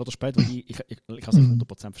 früher oder später. Ich habe es nicht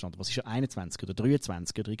 100% verstanden. Was ist er, 21 oder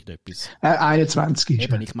 23 oder irgendetwas? 21 ist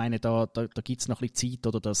Eben, ich meine, da gibt es noch ein bisschen Zeit,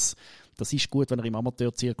 oder? Das ist gut, wenn er im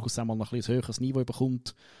Amateurzirkus einmal noch ein bisschen höheres Niveau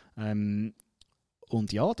bekommt.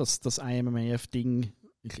 Und ja, das IMMAF-Ding,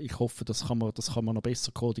 ich hoffe, das kann man noch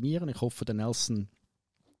besser koordinieren. Ich hoffe, der Nelson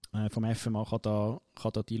vom FMA kann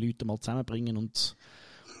da die Leute mal zusammenbringen und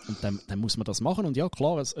dann muss man das machen. Und ja,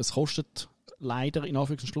 klar, es kostet leider in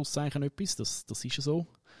Anführungs- und Schlusszeichen etwas, das ist ja so.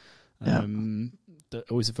 Ja.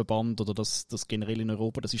 Unser Verband oder das generell in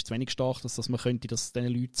Europa, das ist zu wenig stark, dass man könnte das diesen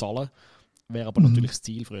Leuten zahlen. Wäre aber natürlich das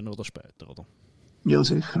Ziel früher oder später, oder? Ja,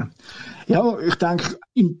 sicher. Ja, ich denke,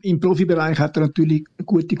 im Profibereich hat er natürlich eine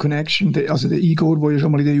gute Connection. Also der Igor, der ja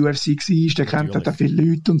schon mal in der UFC war, der kennt auch viele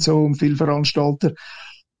Leute und so und viele Veranstalter.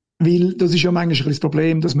 Weil das ist ja manchmal das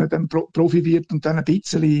Problem, dass man dann Profi wird und dann ein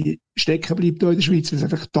bisschen stecken bleibt in der Schweiz, weil es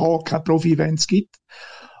einfach da keine Profi-Events gibt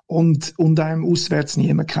und einem auswärts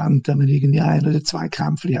niemand kennt, wenn man irgendwie 1 oder 2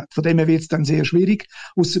 Kämpfe hat. Von dem her wird es dann sehr schwierig,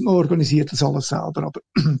 ausser man organisiert das alles selber. Aber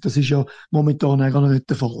das ist ja momentan eigentlich noch nicht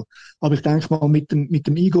der Fall. Aber ich denke mal, mit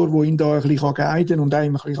dem Igor, der ihn da ein bisschen guiden kann und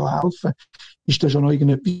einem ein bisschen helfen kann, ist da schon noch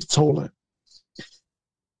irgendetwas zu holen.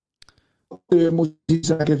 Muss ich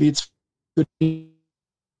sagen, wie jetzt für ihn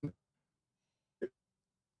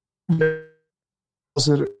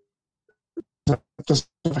dass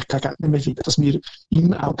einfach kein Geld mehr findet, dass wir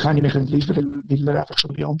ihm auch keine mehr liefern können, weil wir einfach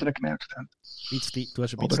schon die anderen gemerkt haben. Du hast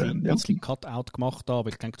ein bisschen Cut-out gemacht da, aber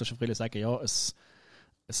ich denke, du hast schon sagen, ja, es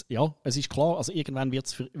ist klar, also irgendwann wird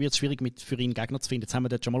es schwierig für ihn Gegner zu finden. Jetzt haben wir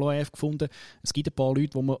dort schon mal ORF gefunden. Es gibt ein paar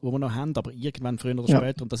Leute, die wir noch haben, aber irgendwann früher oder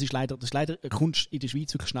später, und das ist leider kommst in der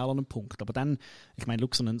Schweiz wirklich schnell an einen Punkt. Aber dann, ich meine,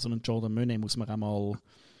 so einen Jordan Monet muss man auch mal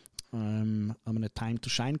an einem Time to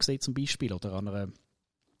Shine gesehen zum Beispiel oder an einem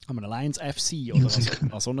Lions FC oder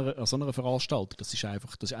an so einer Veranstaltung. Das ist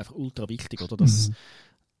einfach ultra wichtig, oder?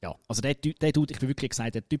 Ja, also der Dude, ich bin wirklich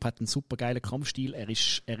gesagt, der Typ hat einen super geilen Kampfstil. Er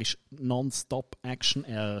ist non-stop Action.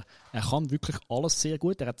 Er kann wirklich alles sehr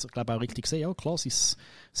gut. Er hat, glaube ich, auch richtig gesehen, ja klar, sein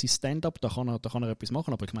Stand-up, da kann er etwas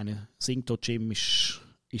machen. Aber ich meine, Singto Jim ist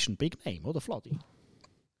ein Big Name, oder Vladi?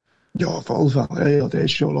 Ja, auf jeden Fall. Ja, der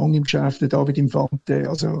ist schon lange im Geschäft, der David Infante.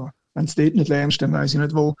 Also, wenn du dort nicht lernst, dann weiss ich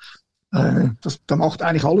nicht wo. Der macht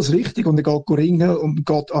eigentlich alles richtig und er geht ringen und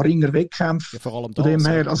geht an Ringer wegkämpfen. Ja, vor allem Von dem das,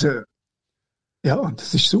 her, also, ja,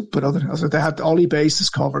 das ist super, oder? Also der hat alle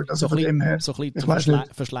Bases covered. Also so von dem her. so ein Ich weiss bisschen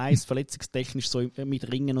nicht. Verschleiß, verletzungstechnisch, so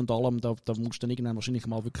mit Ringen und allem, da musst du dann irgendwann wahrscheinlich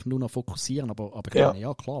mal wirklich nur noch fokussieren, aber ich Ja. meine,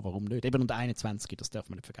 ja klar, warum nicht? Eben unter 21, das darf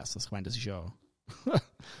man nicht vergessen. Also, ich meine, das ist ja...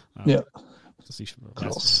 Ja. Das ist,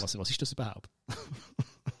 Krass. was ist das überhaupt?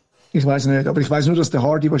 Ich weiß nicht, aber ich weiß nur, dass der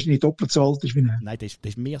Hardy wahrscheinlich doppelt so alt ist wie er. Nein, der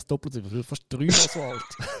ist mehr als doppelt, der ist fast 3 Jahre so alt.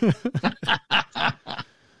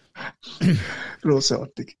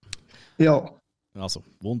 Grossartig. Ja, Also,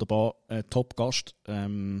 wunderbar, Top-Gast.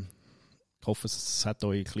 Ich hoffe, es hat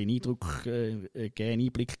euch einen kleinen Eindruck gegeben, einen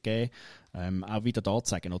Einblick gegeben. Auch wieder da zu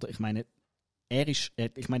sagen, oder? Ich meine, der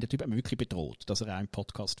Typ hat mich wirklich bedroht, dass er auch einen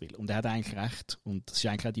Podcast will. Und er hat eigentlich recht. Und das ist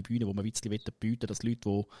eigentlich auch die Bühne, wo man ein bisschen bieten, dass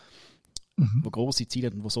Leute, die grosse Ziele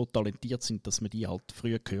haben und die so talentiert sind, dass man die halt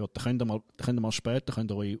früher gehört. Da könnt ihr mal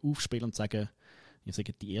später euch aufspielen und sagen, ihr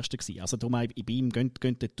seid die Ersten gewesen. Also darum bei ihm, könnt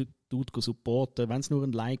den Dude supporten, wenn es nur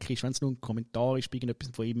ein Like ist, wenn es nur ein Kommentar ist, irgendetwas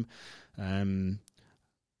von ihm.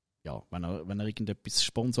 Ja, wenn er irgendetwas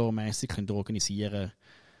sponsormäßig organisieren könnt.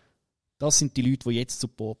 Das sind die Leute, die jetzt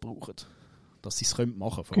Support brauchen. Dass sie es machen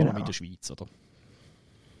können, vor allem in der Schweiz, oder?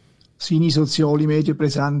 seine soziale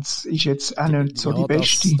Medienpräsenz ist jetzt auch nicht so die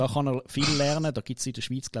beste. Da kann er viel lernen. Da gibt es in der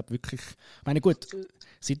Schweiz, glaube ich, wirklich... Ich meine, gut,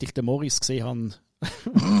 seit ich den Morris gesehen habe,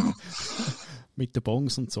 mit den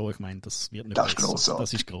Bongs und so, ich meine, das wird nicht Das ist besser. grossartig.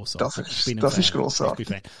 Das ist grossartig. Das ist grossartig. Ich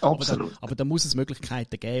bin Fan. Absolut. Aber da muss es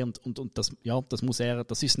Möglichkeiten geben und das, ja, das muss er,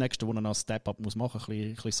 das ist das Nächste, was er als Step-Up muss machen.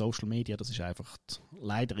 Ein bisschen Social Media, das ist einfach,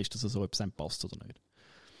 leider ist das so, ob es einem passt oder nicht.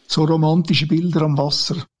 So romantische Bilder am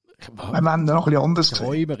Wasser. Wenn man noch ein bisschen anders sieht.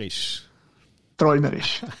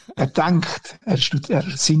 Träumerisch. Er denkt, er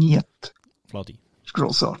sinniert. Vladi. Das ist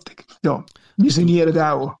grossartig. Ja, wir sinnieren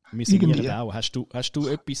auch. Wir sinnieren auch. Hast du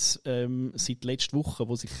etwas seit letzter Woche,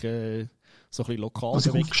 wo sich so ein bisschen lokal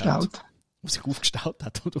bewegt hat? Was sich aufgestellt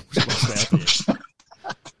hat? Oder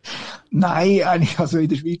Nein, eigentlich, also in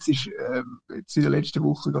der Schweiz ist jetzt in der letzten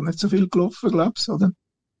Woche gar nicht so viel gelaufen, glaubst du, oder?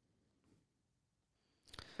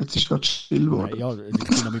 Jetzt ist gerade still geworden. Ja,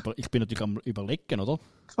 ich bin natürlich am Überlegen, oder?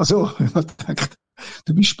 Also, ich dachte,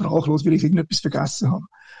 du bist sprachlos, weil ich irgendetwas vergessen habe.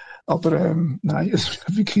 Aber nein, es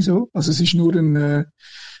ist wirklich so. Also es ist nur ein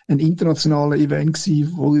internationaler Event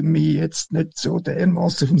gewesen, wo mich jetzt nicht so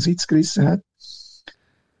dermaßen vom Sitz gerissen hat.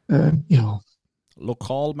 Ja.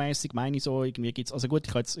 Lokalmäßig meine ich so, irgendwie gibt's, also gut,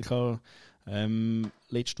 ich habe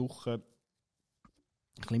letzte Woche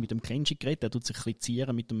ein bisschen mit dem Kenji geredet, der tut sich ein bisschen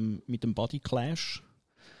zieren mit dem Body Clash.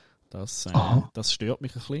 Das stört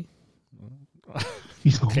mich ein bisschen.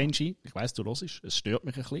 Wieso? Kenji, ich weiss, du hörst, es stört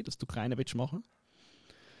mich ein bisschen, dass du keinen machen willst.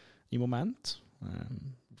 Im Moment.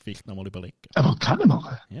 Vielleicht noch mal überlegen. Aber keinen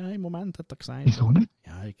machen? Ja, im Moment hat er gesagt. Wieso nicht?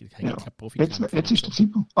 Ja, ich habe Ja. keinen Profi. Jetzt ist der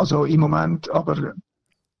Zeitpunkt. Also im Moment, aber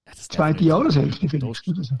zweite Jahreshälfte vielleicht.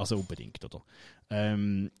 Oder so. Also unbedingt, oder?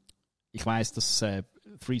 Ich weiss, dass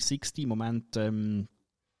 360 im Moment ohne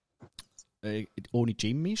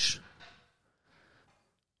Gym ist.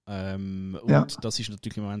 Und das ist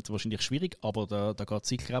natürlich im Moment wahrscheinlich schwierig, aber da geht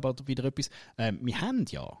sicher aber wieder etwas. Wir haben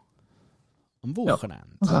ja am Wochenende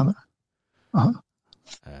Was haben wir? Aha.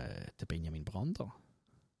 der Benjamin Brander.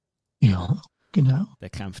 Ja, genau. Der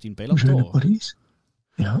kämpft in Schöne Bellator. Paris.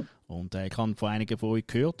 Ja. Und ich habe von einigen von euch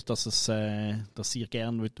gehört, dass ihr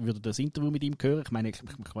gerne das Interview mit ihm hören. Ich meine, ich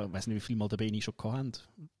weiß nicht, wie viel Mal der Benny schon gehabt haben.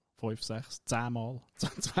 5, 6, 10 Mal,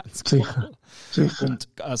 20 Mal. Sicher. Und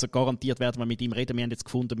also garantiert werden wir mit ihm reden. Wir haben jetzt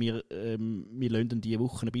gefunden, wir lassen ihn diese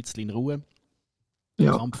Woche ein bisschen in Ruhe.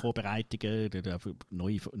 Ja. Kampfvorbereitungen,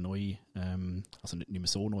 neu also nicht mehr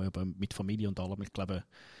so neu, aber mit Familie und allem. Ich glaube,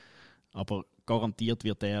 aber garantiert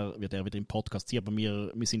wird er wieder im Podcast sein. Aber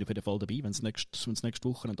wir sind auf jeden Fall dabei, wenn es nächste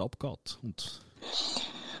Woche nicht abgeht. Und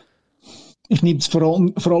ich nehme es vor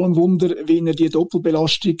allem Wunder, wie er die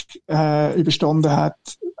Doppelbelastung überstanden hat.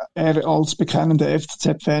 Er als bekennender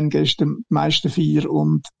FCZ-Fan gestern Meister 4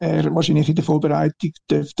 und er wahrscheinlich in der Vorbereitung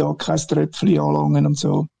dürfte da kein Tröpfchen anlangen und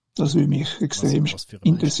so. Das würde mich extrem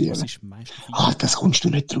interessieren. Was ist Meister 4? Das kommst du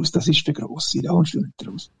nicht raus, das ist für Grosse, da kommst du nicht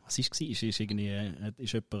raus. Was war? Ist irgendwie,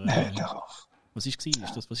 ist jemand, was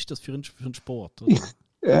ist das für ein Sport?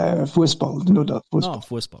 Fußball, nur das. Fußball.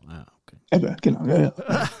 Fußball, ja, okay. Eben, genau, ja.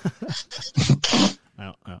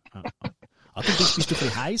 Ja. Du bist ein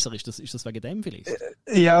bisschen heiser, ist das wegen dem vielleicht?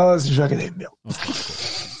 Ja, es ist wegen dem, ja. Okay, gut.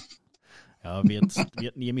 Ja,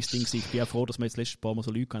 wird nie mein Ding sein. Ich bin auch froh, dass wir jetzt letztes Paar Mal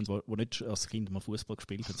so Leute haben, die nicht als Kind mal Fußball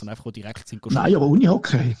gespielt haben, sondern einfach direkt sind. Nein, aber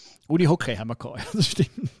Unihockey. Unihockey haben wir gehabt, das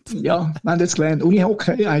stimmt. Ja, wir haben jetzt gelernt,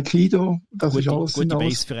 Unihockey, Aikido, das ist alles. Gute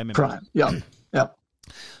Base für MMA. Prime. Ja.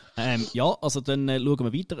 Ja, also dann schauen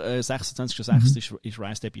wir weiter. 26.06. ist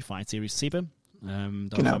Rise Debbie Fight Series 7. Da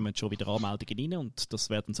Genau. kommen schon wieder Anmeldungen rein und das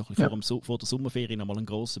werden so ein bisschen vor der Sommerferien nochmal ein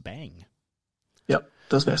grosser Bang. Ja,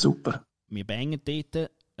 das wäre super. Wir bangen dort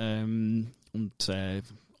und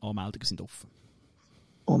Anmeldungen sind offen.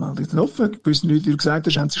 Anmeldungen sind offen. Gewisse Leute, wie du gesagt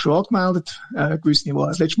hast, haben sich schon angemeldet. Gewisse, die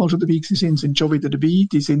das letzte Mal schon dabei waren, sind schon wieder dabei.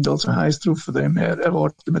 Die sind also heiß drauf. Von dem her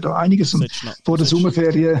erwarten wir da einiges. Und vor der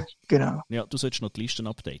Sommerferien, genau, Ja, du solltest noch die Listen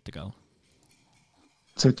updaten, gell?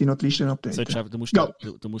 sollte ich noch die Listen updaten. Du musst Ja.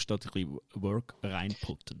 du musst da ein bisschen Work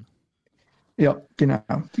reinputten. Ja, genau.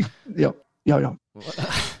 Ja.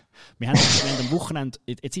 Wir haben am Wochenende,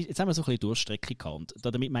 jetzt haben wir so ein bisschen Durchstrecke gehabt. Und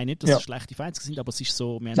damit meine ich nicht, dass es schlechte Fights sind, aber es ist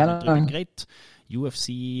so, wir haben darüber geredet,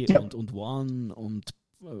 UFC und One und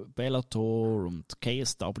Bellator und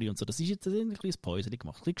KSW und so. Das ist jetzt ein kleines Päuschen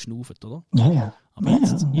gemacht, ein bisschen geschnauft, oder? Ja. Aber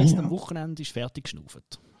jetzt am Wochenende ist fertig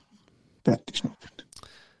geschnauft. Fertig geschnupft.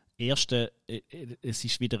 Erste, es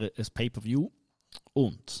ist wieder ein Pay-Per-View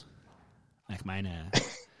und ich meine,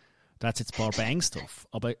 da hat es jetzt ein paar Bangs drauf,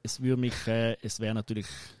 aber es wäre natürlich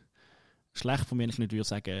schlecht von mir, wenn ich nicht würde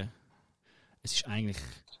sagen, es ist eigentlich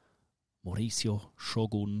Mauricio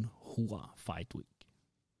Shogun Hua Fight Week.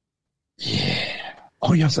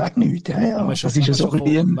 Oh ja, sag nicht. Ja. Das ist ja so ein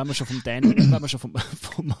bisschen... Wenn man schon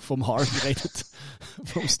vom Hardy redet,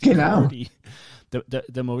 vom Steve Genau. Hardy.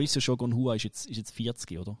 Der Mauricio Shogun Hua ist jetzt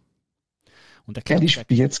 40, oder? Und er ist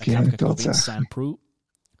 40, ja, tatsächlich. Sam Prue.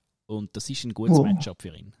 Und das ist ein gutes Matchup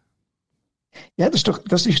für ihn. Ja, das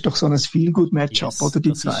ist doch so ein Feel-Good-Matchup, Yes, oder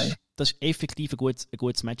die zwei? Das ist effektiv ein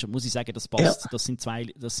gutes Matchup. Muss ich sagen, das passt. Ja. Das sind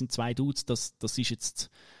zwei Dudes. Das ist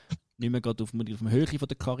jetzt nicht mehr gerade auf der Höhe von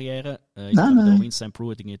der Karriere. Nein. Der Sam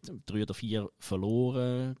Prue hat 3 oder 4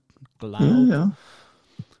 verloren, glaube Ja.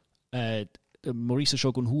 Der Mauricio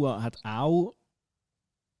Shogun Hua hat auch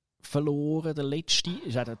verloren, der letzte.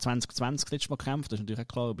 Er hat 2020 das letzte Mal gekämpft, das ist natürlich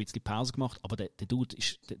auch klar, ein bisschen Pause gemacht, aber der Dude,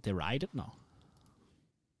 der ridet noch.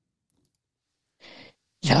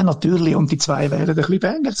 Ja, natürlich. Und die zwei werden ein bisschen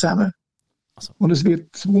bangen zusammen. Also. Und es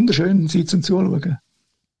wird wunderschön sein zum Zuschauen.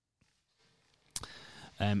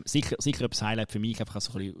 Sicher etwas Highlight für mich, einfach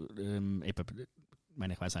so ein bisschen,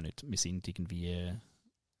 ich weiß auch nicht, wir sind irgendwie,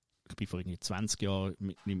 ich war vor irgendwie 20 Jahren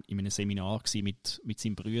in einem Seminar mit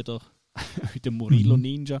seinem Bruder, mit dem Murillo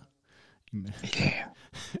Ninja,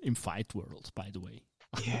 im Fight World, by the way.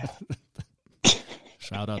 Yeah.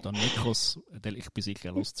 Shoutout an Nikos, ich bin sicher,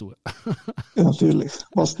 er hört zu. Ja, natürlich.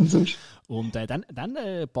 Was denn sonst? Und dann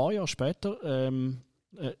ein paar Jahre später,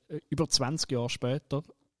 über 20 Jahre später,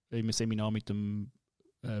 im Seminar mit dem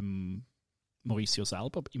Mauricio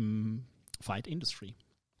selber im Fight Industry.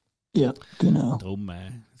 Ja, genau. Darum,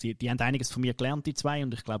 die haben einiges von mir gelernt, die zwei,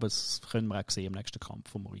 und ich glaube, das können wir auch sehen im nächsten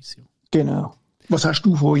Kampf von Mauricio. Genau. Was hast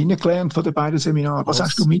du von ihnen gelernt, von den beiden Seminaren? Was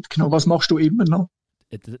hast du mitgenommen? Was machst du immer noch?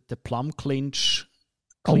 Der Plum Clinch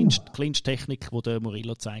Technik, die der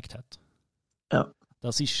Murillo gezeigt hat. Ja.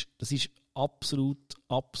 Das ist absolut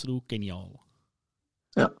genial.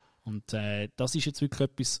 Ja. Und das ist jetzt wirklich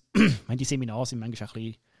etwas, ich meine, die Seminare sind manchmal auch ein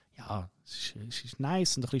bisschen, ja, es ist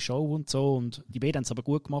nice und ein bisschen Show und so, und die beiden haben es aber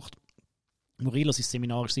gut gemacht. Murillo, sein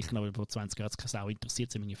Seminar ist sicher noch über 20 Jahre, es auch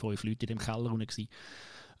interessiert, es waren 5 Leute in dem Keller unten.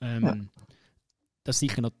 Das war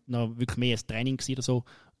sicher noch wirklich mehr ein Training oder so.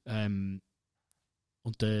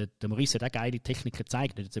 Und der Maurice hat auch geile Techniken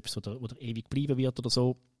gezeigt, nicht jetzt etwas, wo der ewig bleiben wird oder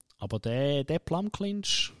so. Aber der Plum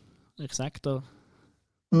Clinch, ich sag dir,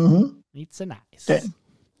 nicht so nice.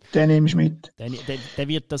 Den nehmst du mit. Der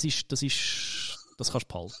wird, das kannst du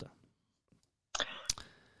behalten.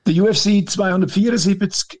 Der UFC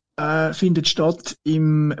 274 findet statt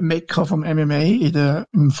im Mekka vom MMA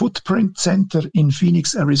im Footprint Center in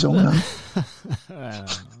Phoenix, Arizona.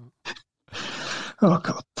 Oh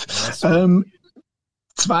Gott.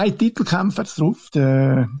 2 Titelkämpfe drauf.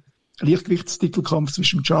 Der Leichtgewichtstitelkampf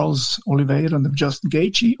zwischen Charles Oliveira und dem Justin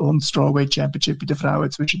Gaethje und Strawweight Championship bei den Frauen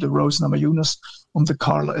zwischen der Rose Namajunas und der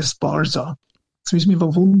Carla Esparza. Jetzt müssen wir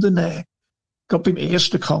mal wundern, gerade beim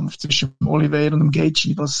ersten Kampf zwischen Oliveira und dem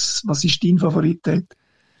Gaethje, was ist dein Favorit dort?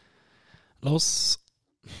 Los.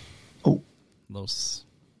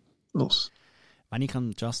 Wenn ich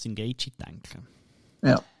an Justin Gaethje denke,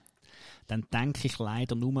 ja, dann denke ich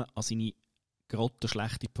leider nur an seine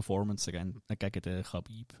grottenschlechte Performance gegen den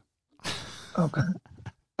Khabib. Okay.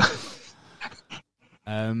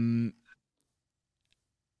 Er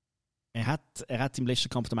hat im letzten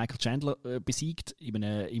Kampf den Michael Chandler besiegt, in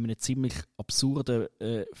einem ziemlich absurden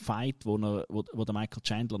Fight, wo der Michael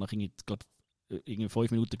Chandler nach irgendwie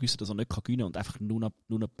 5 Minuten gewusst hat, dass er nicht gewinnen kann und einfach nur noch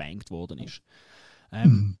gebankt worden ist.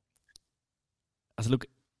 Also, schau,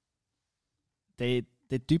 der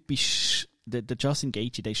Typ ist der Justin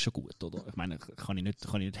Gaethje, der ist schon gut, oder? Ich meine, kann ich nicht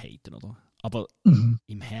haten, oder? Aber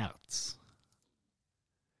im Herz,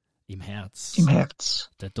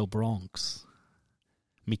 der Do Bronx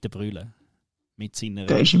mit der Brille, mit seinen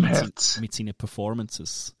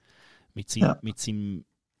Performances, mit seinem,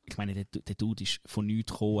 ich meine, der Dude ist von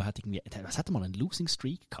nichts gekommen, hat irgendwie, was hat er mal, einen Losing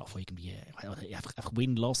Streak gehabt, von irgendwie, einfach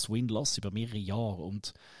Win-Loss über mehrere Jahre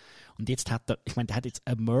und jetzt hat er, ich meine, der hat jetzt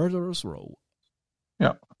eine Murderer's Row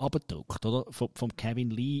abgedruckt, oder? Vom Kevin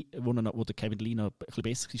Lee, wo der Kevin Lee noch ein bisschen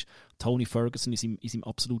besser ist. Tony Ferguson ist im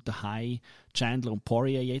absoluten High. Chandler und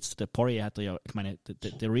Poirier jetzt. Der Poirier hat ja, ich meine,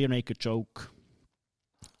 der Rear Naked Joke.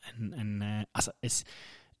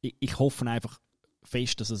 Ich hoffe einfach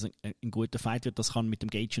fest, dass es ein guter Fight wird. Das kann mit dem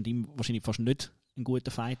Gaethje und ihm wahrscheinlich fast nicht ein guter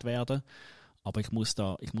Fight werden. Aber ich muss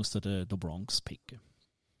da den Bronx picken.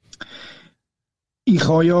 Ich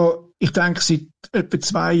denke, seit etwa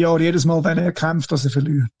 2 Jahren jedes Mal, wenn er kämpft, dass er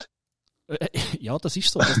verliert. Ja, das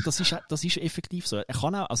ist so. Das ist effektiv so. Er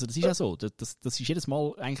kann auch, also das ist auch so. Das ist jedes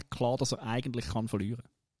Mal eigentlich klar, dass er eigentlich kann verlieren.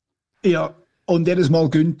 Ja, und jedes Mal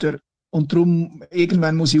gönnt er. Und darum,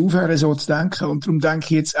 irgendwann muss ich aufhören, so zu denken. Und darum denke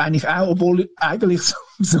ich jetzt eigentlich auch, obwohl eigentlich so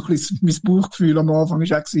ein bisschen mein Bauchgefühl am Anfang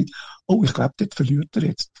ist auch gewesen, oh, ich glaube, dort verliert er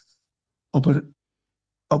jetzt. Aber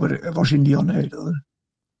wahrscheinlich auch nicht, oder?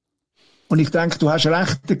 Und ich denke, du hast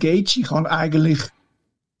recht, der Gaethje kann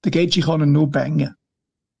ihn nur bangen.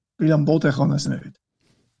 Weil am Boden kann er es nicht.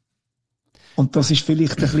 Und das ist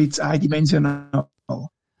vielleicht ein bisschen zu eindimensional.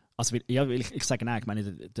 Also, ja, ich sage nein, ich meine,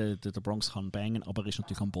 der Bronx kann bangen, aber er ist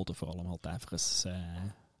natürlich am Boden vor allem halt einfach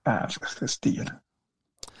ein Tier.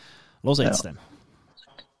 Los jetzt dann.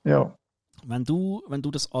 Ja. Wenn du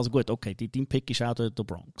das, also gut, okay, dein Pick ist auch der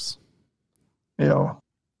Bronx. Ja.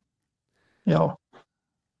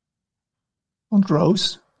 Und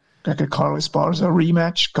Rose gegen Carlos Esparza,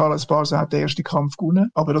 Rematch. Carlos Esparza hat den ersten Kampf gewonnen,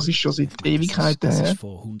 aber das ist schon seit Ewigkeiten her. Das war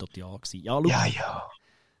vor 100 Jahren. Ja.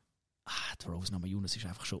 Der Rose Namajunas ist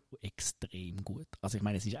einfach schon extrem gut. Also ich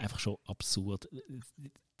meine, es ist einfach schon absurd.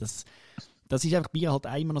 Das ist einfach bei ihr halt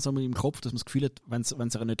immer noch so im Kopf, dass man das Gefühl hat, wenn es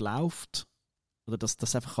nicht läuft, oder dass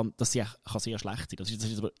sie kann sehr schlecht sein. Das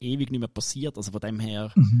ist aber ewig nicht mehr passiert. Also von dem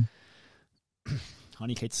her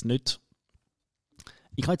habe ich jetzt nicht.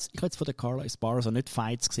 Ich habe jetzt von der Carla Esparza nicht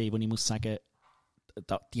Fights gesehen, wo ich muss sagen,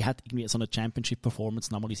 die hat irgendwie so eine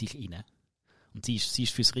Championship-Performance nochmal in sich rein. Und sie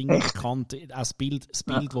ist fürs Ringen bekannt. Auch das Bild, das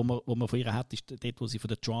man von ihr hat, ist dort, wo sie von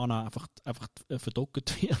der Joanna einfach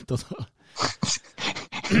verdockt wird. Oder?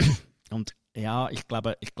 Und ja, ich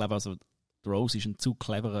glaube, also, Rose ist ein zu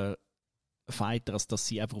cleverer Fighter, als dass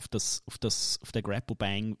sie einfach auf den Grapple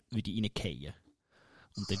Bang würde reingehen.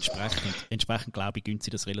 Und entsprechend glaube ich, gönnt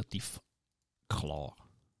sie das relativ klar.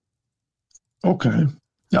 Okay.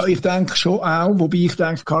 Ja, ich denke schon auch, wobei ich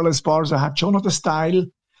denke, Carlos Esparza hat schon noch den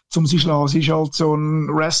Style, zum sie schlagen. Sie ist halt so ein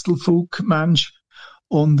Wrestle-Fug-Mensch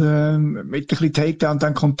und mit ein bisschen Takedown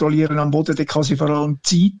dann kontrollieren am Boden, dann kann sie vor allem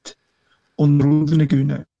Zeit und Runden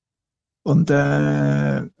gewinnen. Und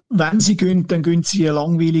wenn sie gönnt, dann gönnt sie eine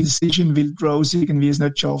langweilige Decision, weil Rose irgendwie es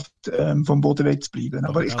nicht schafft, vom Boden wegzubleiben.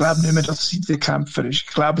 Aber ich glaube nicht mehr, dass sie der Kämpfer ist. Ich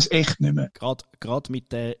glaube es echt nicht mehr. Gerade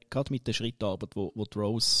mit der Schrittarbeit, wo die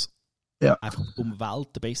Rose einfach um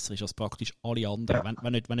Welten besser ist als praktisch alle anderen,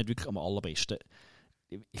 wenn nicht wirklich am allerbesten.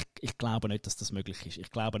 Ich glaube nicht, dass das möglich ist.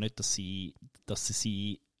 Ich glaube nicht, dass sie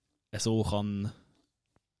so kann,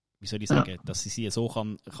 wie soll ich sagen, dass sie so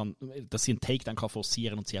kann, dass sie einen Takedown kann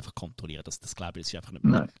forcieren und sie einfach kontrollieren. Das glaube ich, das ist einfach nicht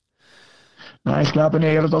möglich. Nein, ich glaube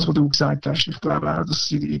eher das, was du gesagt hast. Ich glaube auch, dass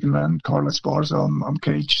sie irgendwann Carlos Esparza am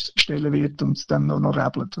Cage stellen wird und dann noch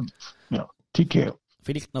räbelt. Und, ja, TKO.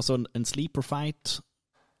 Vielleicht noch so ein Sleeper-Fight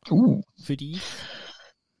für dich?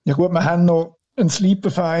 Ja gut, wir haben noch einen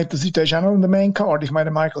Sleeper-Fight, der ist auch noch in der Main-Card. Ich meine,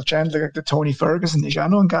 Michael Chandler gegen den Tony Ferguson ist auch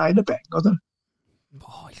noch ein geiler Bang, oder?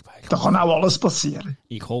 Boah, da kann auch alles passieren.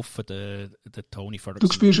 Ich hoffe, der Tony Ferguson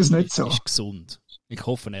du spürst es nicht so. Ist gesund. Ich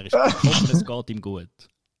hoffe, es geht ihm gut.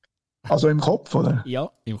 Also im Kopf, oder? Ja,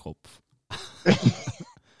 im Kopf.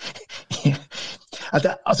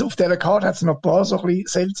 Also auf dieser Karte hat es noch ein paar so ein bisschen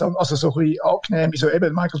seltsam, also so ein bisschen angenehm, wie so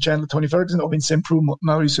eben Michael Chandler, Tony Ferguson, auch Vincent Prue,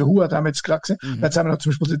 Maurice Hua, haben wir jetzt gerade gesehen. Jetzt haben wir noch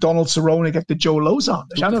zum Beispiel den Donald Cerrone gegen den Joe Lozan.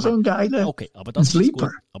 Das ist auch noch so ein geiler Sleeper.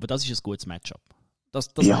 Aber das ist ein gutes Matchup. Das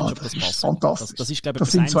passt fantastisch. Das ist, glaube ich,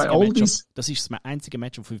 das ist das einzige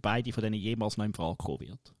Matchup für beide, von denen jemals noch in Frage kommen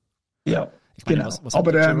wird. Ja, ich meine, genau.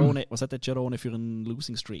 Was hat der Cerrone für einen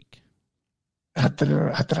Losing Streak? Hat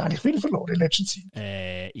er eigentlich viel verloren in letzter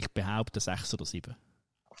Zeit? Ich behaupte 6 oder 7.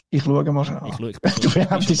 Ich schaue mal schon an. Du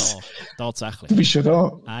behauptest tatsächlich. Du bist schon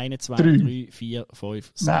da. 1, 2, 3, 4,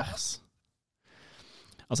 5, 6.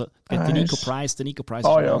 Also der Nico Price ist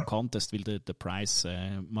ein Contest, weil der Price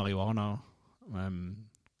Marihuana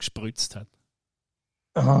gespritzt hat.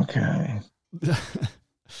 Okay.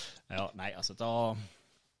 Ja, nein, also da...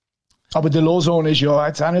 Aber der Lozon ist ja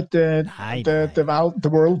jetzt auch nicht der Nein.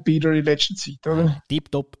 World Beater in letzter Zeit, oder?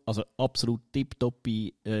 Tipptopp, also absolut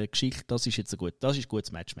tipptoppi Geschichte, das ist jetzt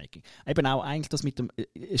gutes Matchmaking. Eben auch eigentlich das mit dem,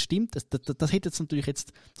 es stimmt, das hätte jetzt natürlich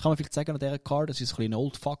jetzt, das kann man vielleicht sagen an dieser Card, das ist ein bisschen eine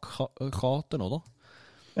Old-Fuck-Karte, oder?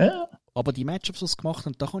 Ja. Aber die Matchups, die sie gemacht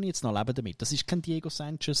haben, da kann ich jetzt noch leben damit. Das ist kein Diego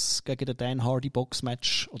Sanchez gegen den Dan Hardy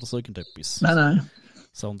Box-Match oder so irgendetwas. Nein.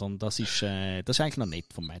 Sondern das ist eigentlich noch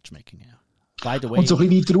nett vom Matchmaking her. By the way. Und so ein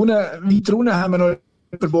bisschen weiter unten haben wir noch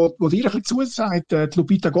jemanden, der dir ein bisschen zusagt. Die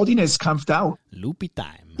Lupita Godinez kämpft auch.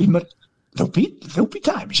 Lupitime. Immer.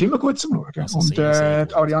 Lupitime ist immer gut zum Schauen. Also und sehr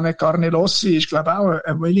die Ariane Carnelossi ist, glaube ich, auch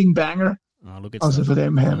ein Willing Banger. Jetzt also von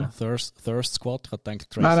dem her. Thirst Squad, ich habe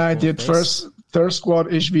gedacht, Nein, die Thirst Squad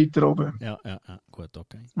ist weiter oben. Ja, gut,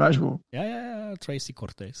 okay. Weißt du wo? Ja, Tracy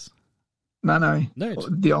Cortez. Nein. Nicht?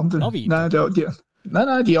 Die andere.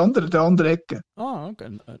 Nein, die andere, der andere Ecke.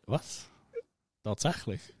 Okay. Was?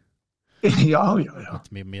 Tatsächlich? Ja.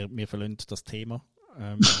 Wir verlassen das Thema.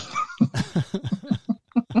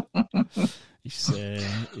 Ist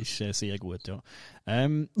sehr gut, ja.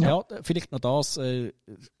 Ja, vielleicht noch das,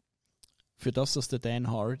 für das, dass der Dan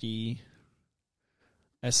Hardy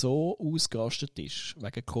so ausgerastet ist,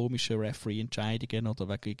 wegen komischen Referee-Entscheidungen oder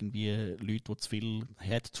wegen irgendwie Leuten, die zu viel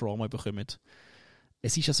Head-Trauma bekommen.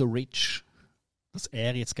 Es ist ja so rich, dass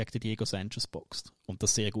er jetzt gegen den Diego Sanchez boxt und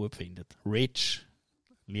das sehr gut findet. Rich,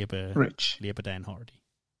 lieber Dan Hardy.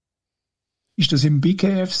 Ist das im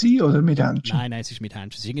BKFC oder mit Handschuhen? Nein, es ist mit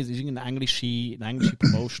Handschuhen. Es ist eine englische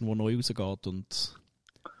Promotion, die neu rausgeht und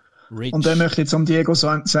Rich. Und der möchte jetzt am Diego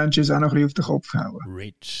Sanchez auch noch ein bisschen auf den Kopf hauen.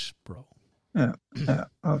 Rich, Bro. Ja,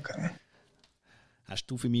 okay. Hast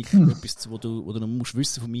du für mich etwas, wo du noch musst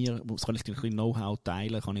wissen von mir? Kann ich dir ein bisschen Know-how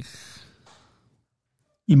teilen?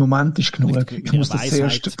 Im Moment ist genug. Ich muss das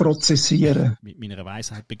zuerst prozessieren. Mit meiner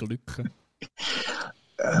Weisheit beglücken.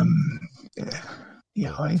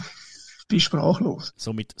 Ja, ich bin sprachlos.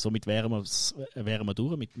 Somit wären wir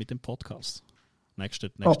durch mit dem Podcast.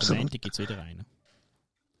 Nächsten Montag gibt es wieder einen.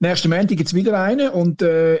 Nächsten Montag gibt es wieder einen und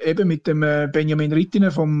eben mit dem Benjamin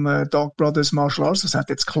Rittinen vom Dark Brothers Martial Arts. Das hat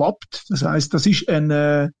jetzt geklappt. Das heisst, das ist ein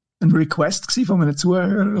Request von einem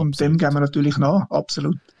Zuhörer und dem geben wir natürlich nach.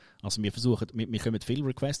 Absolut. Also wir kommen viele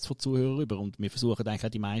Requests von Zuhörern rüber und wir versuchen eigentlich auch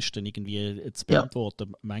die meisten irgendwie zu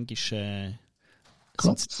beantworten. Ja. Manchmal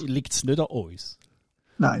liegt es nicht an uns.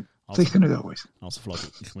 Nein, sicher nicht an uns. Also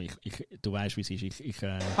Flavi, du weißt, wie es ist.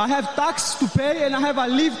 I have tax to pay and I have a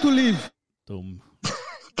leave to live. Darum.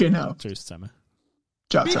 Genau. Tschüss zusammen.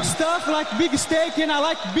 Ciao big zusammen. Stuff like big steak and I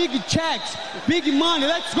like big checks, big money.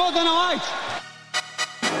 Let's go Dana White.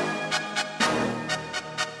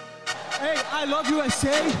 Hey, I love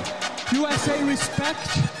USA. USA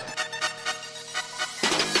respect.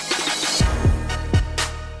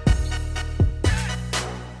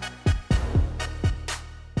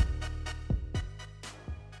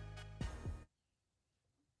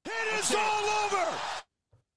 It is all over.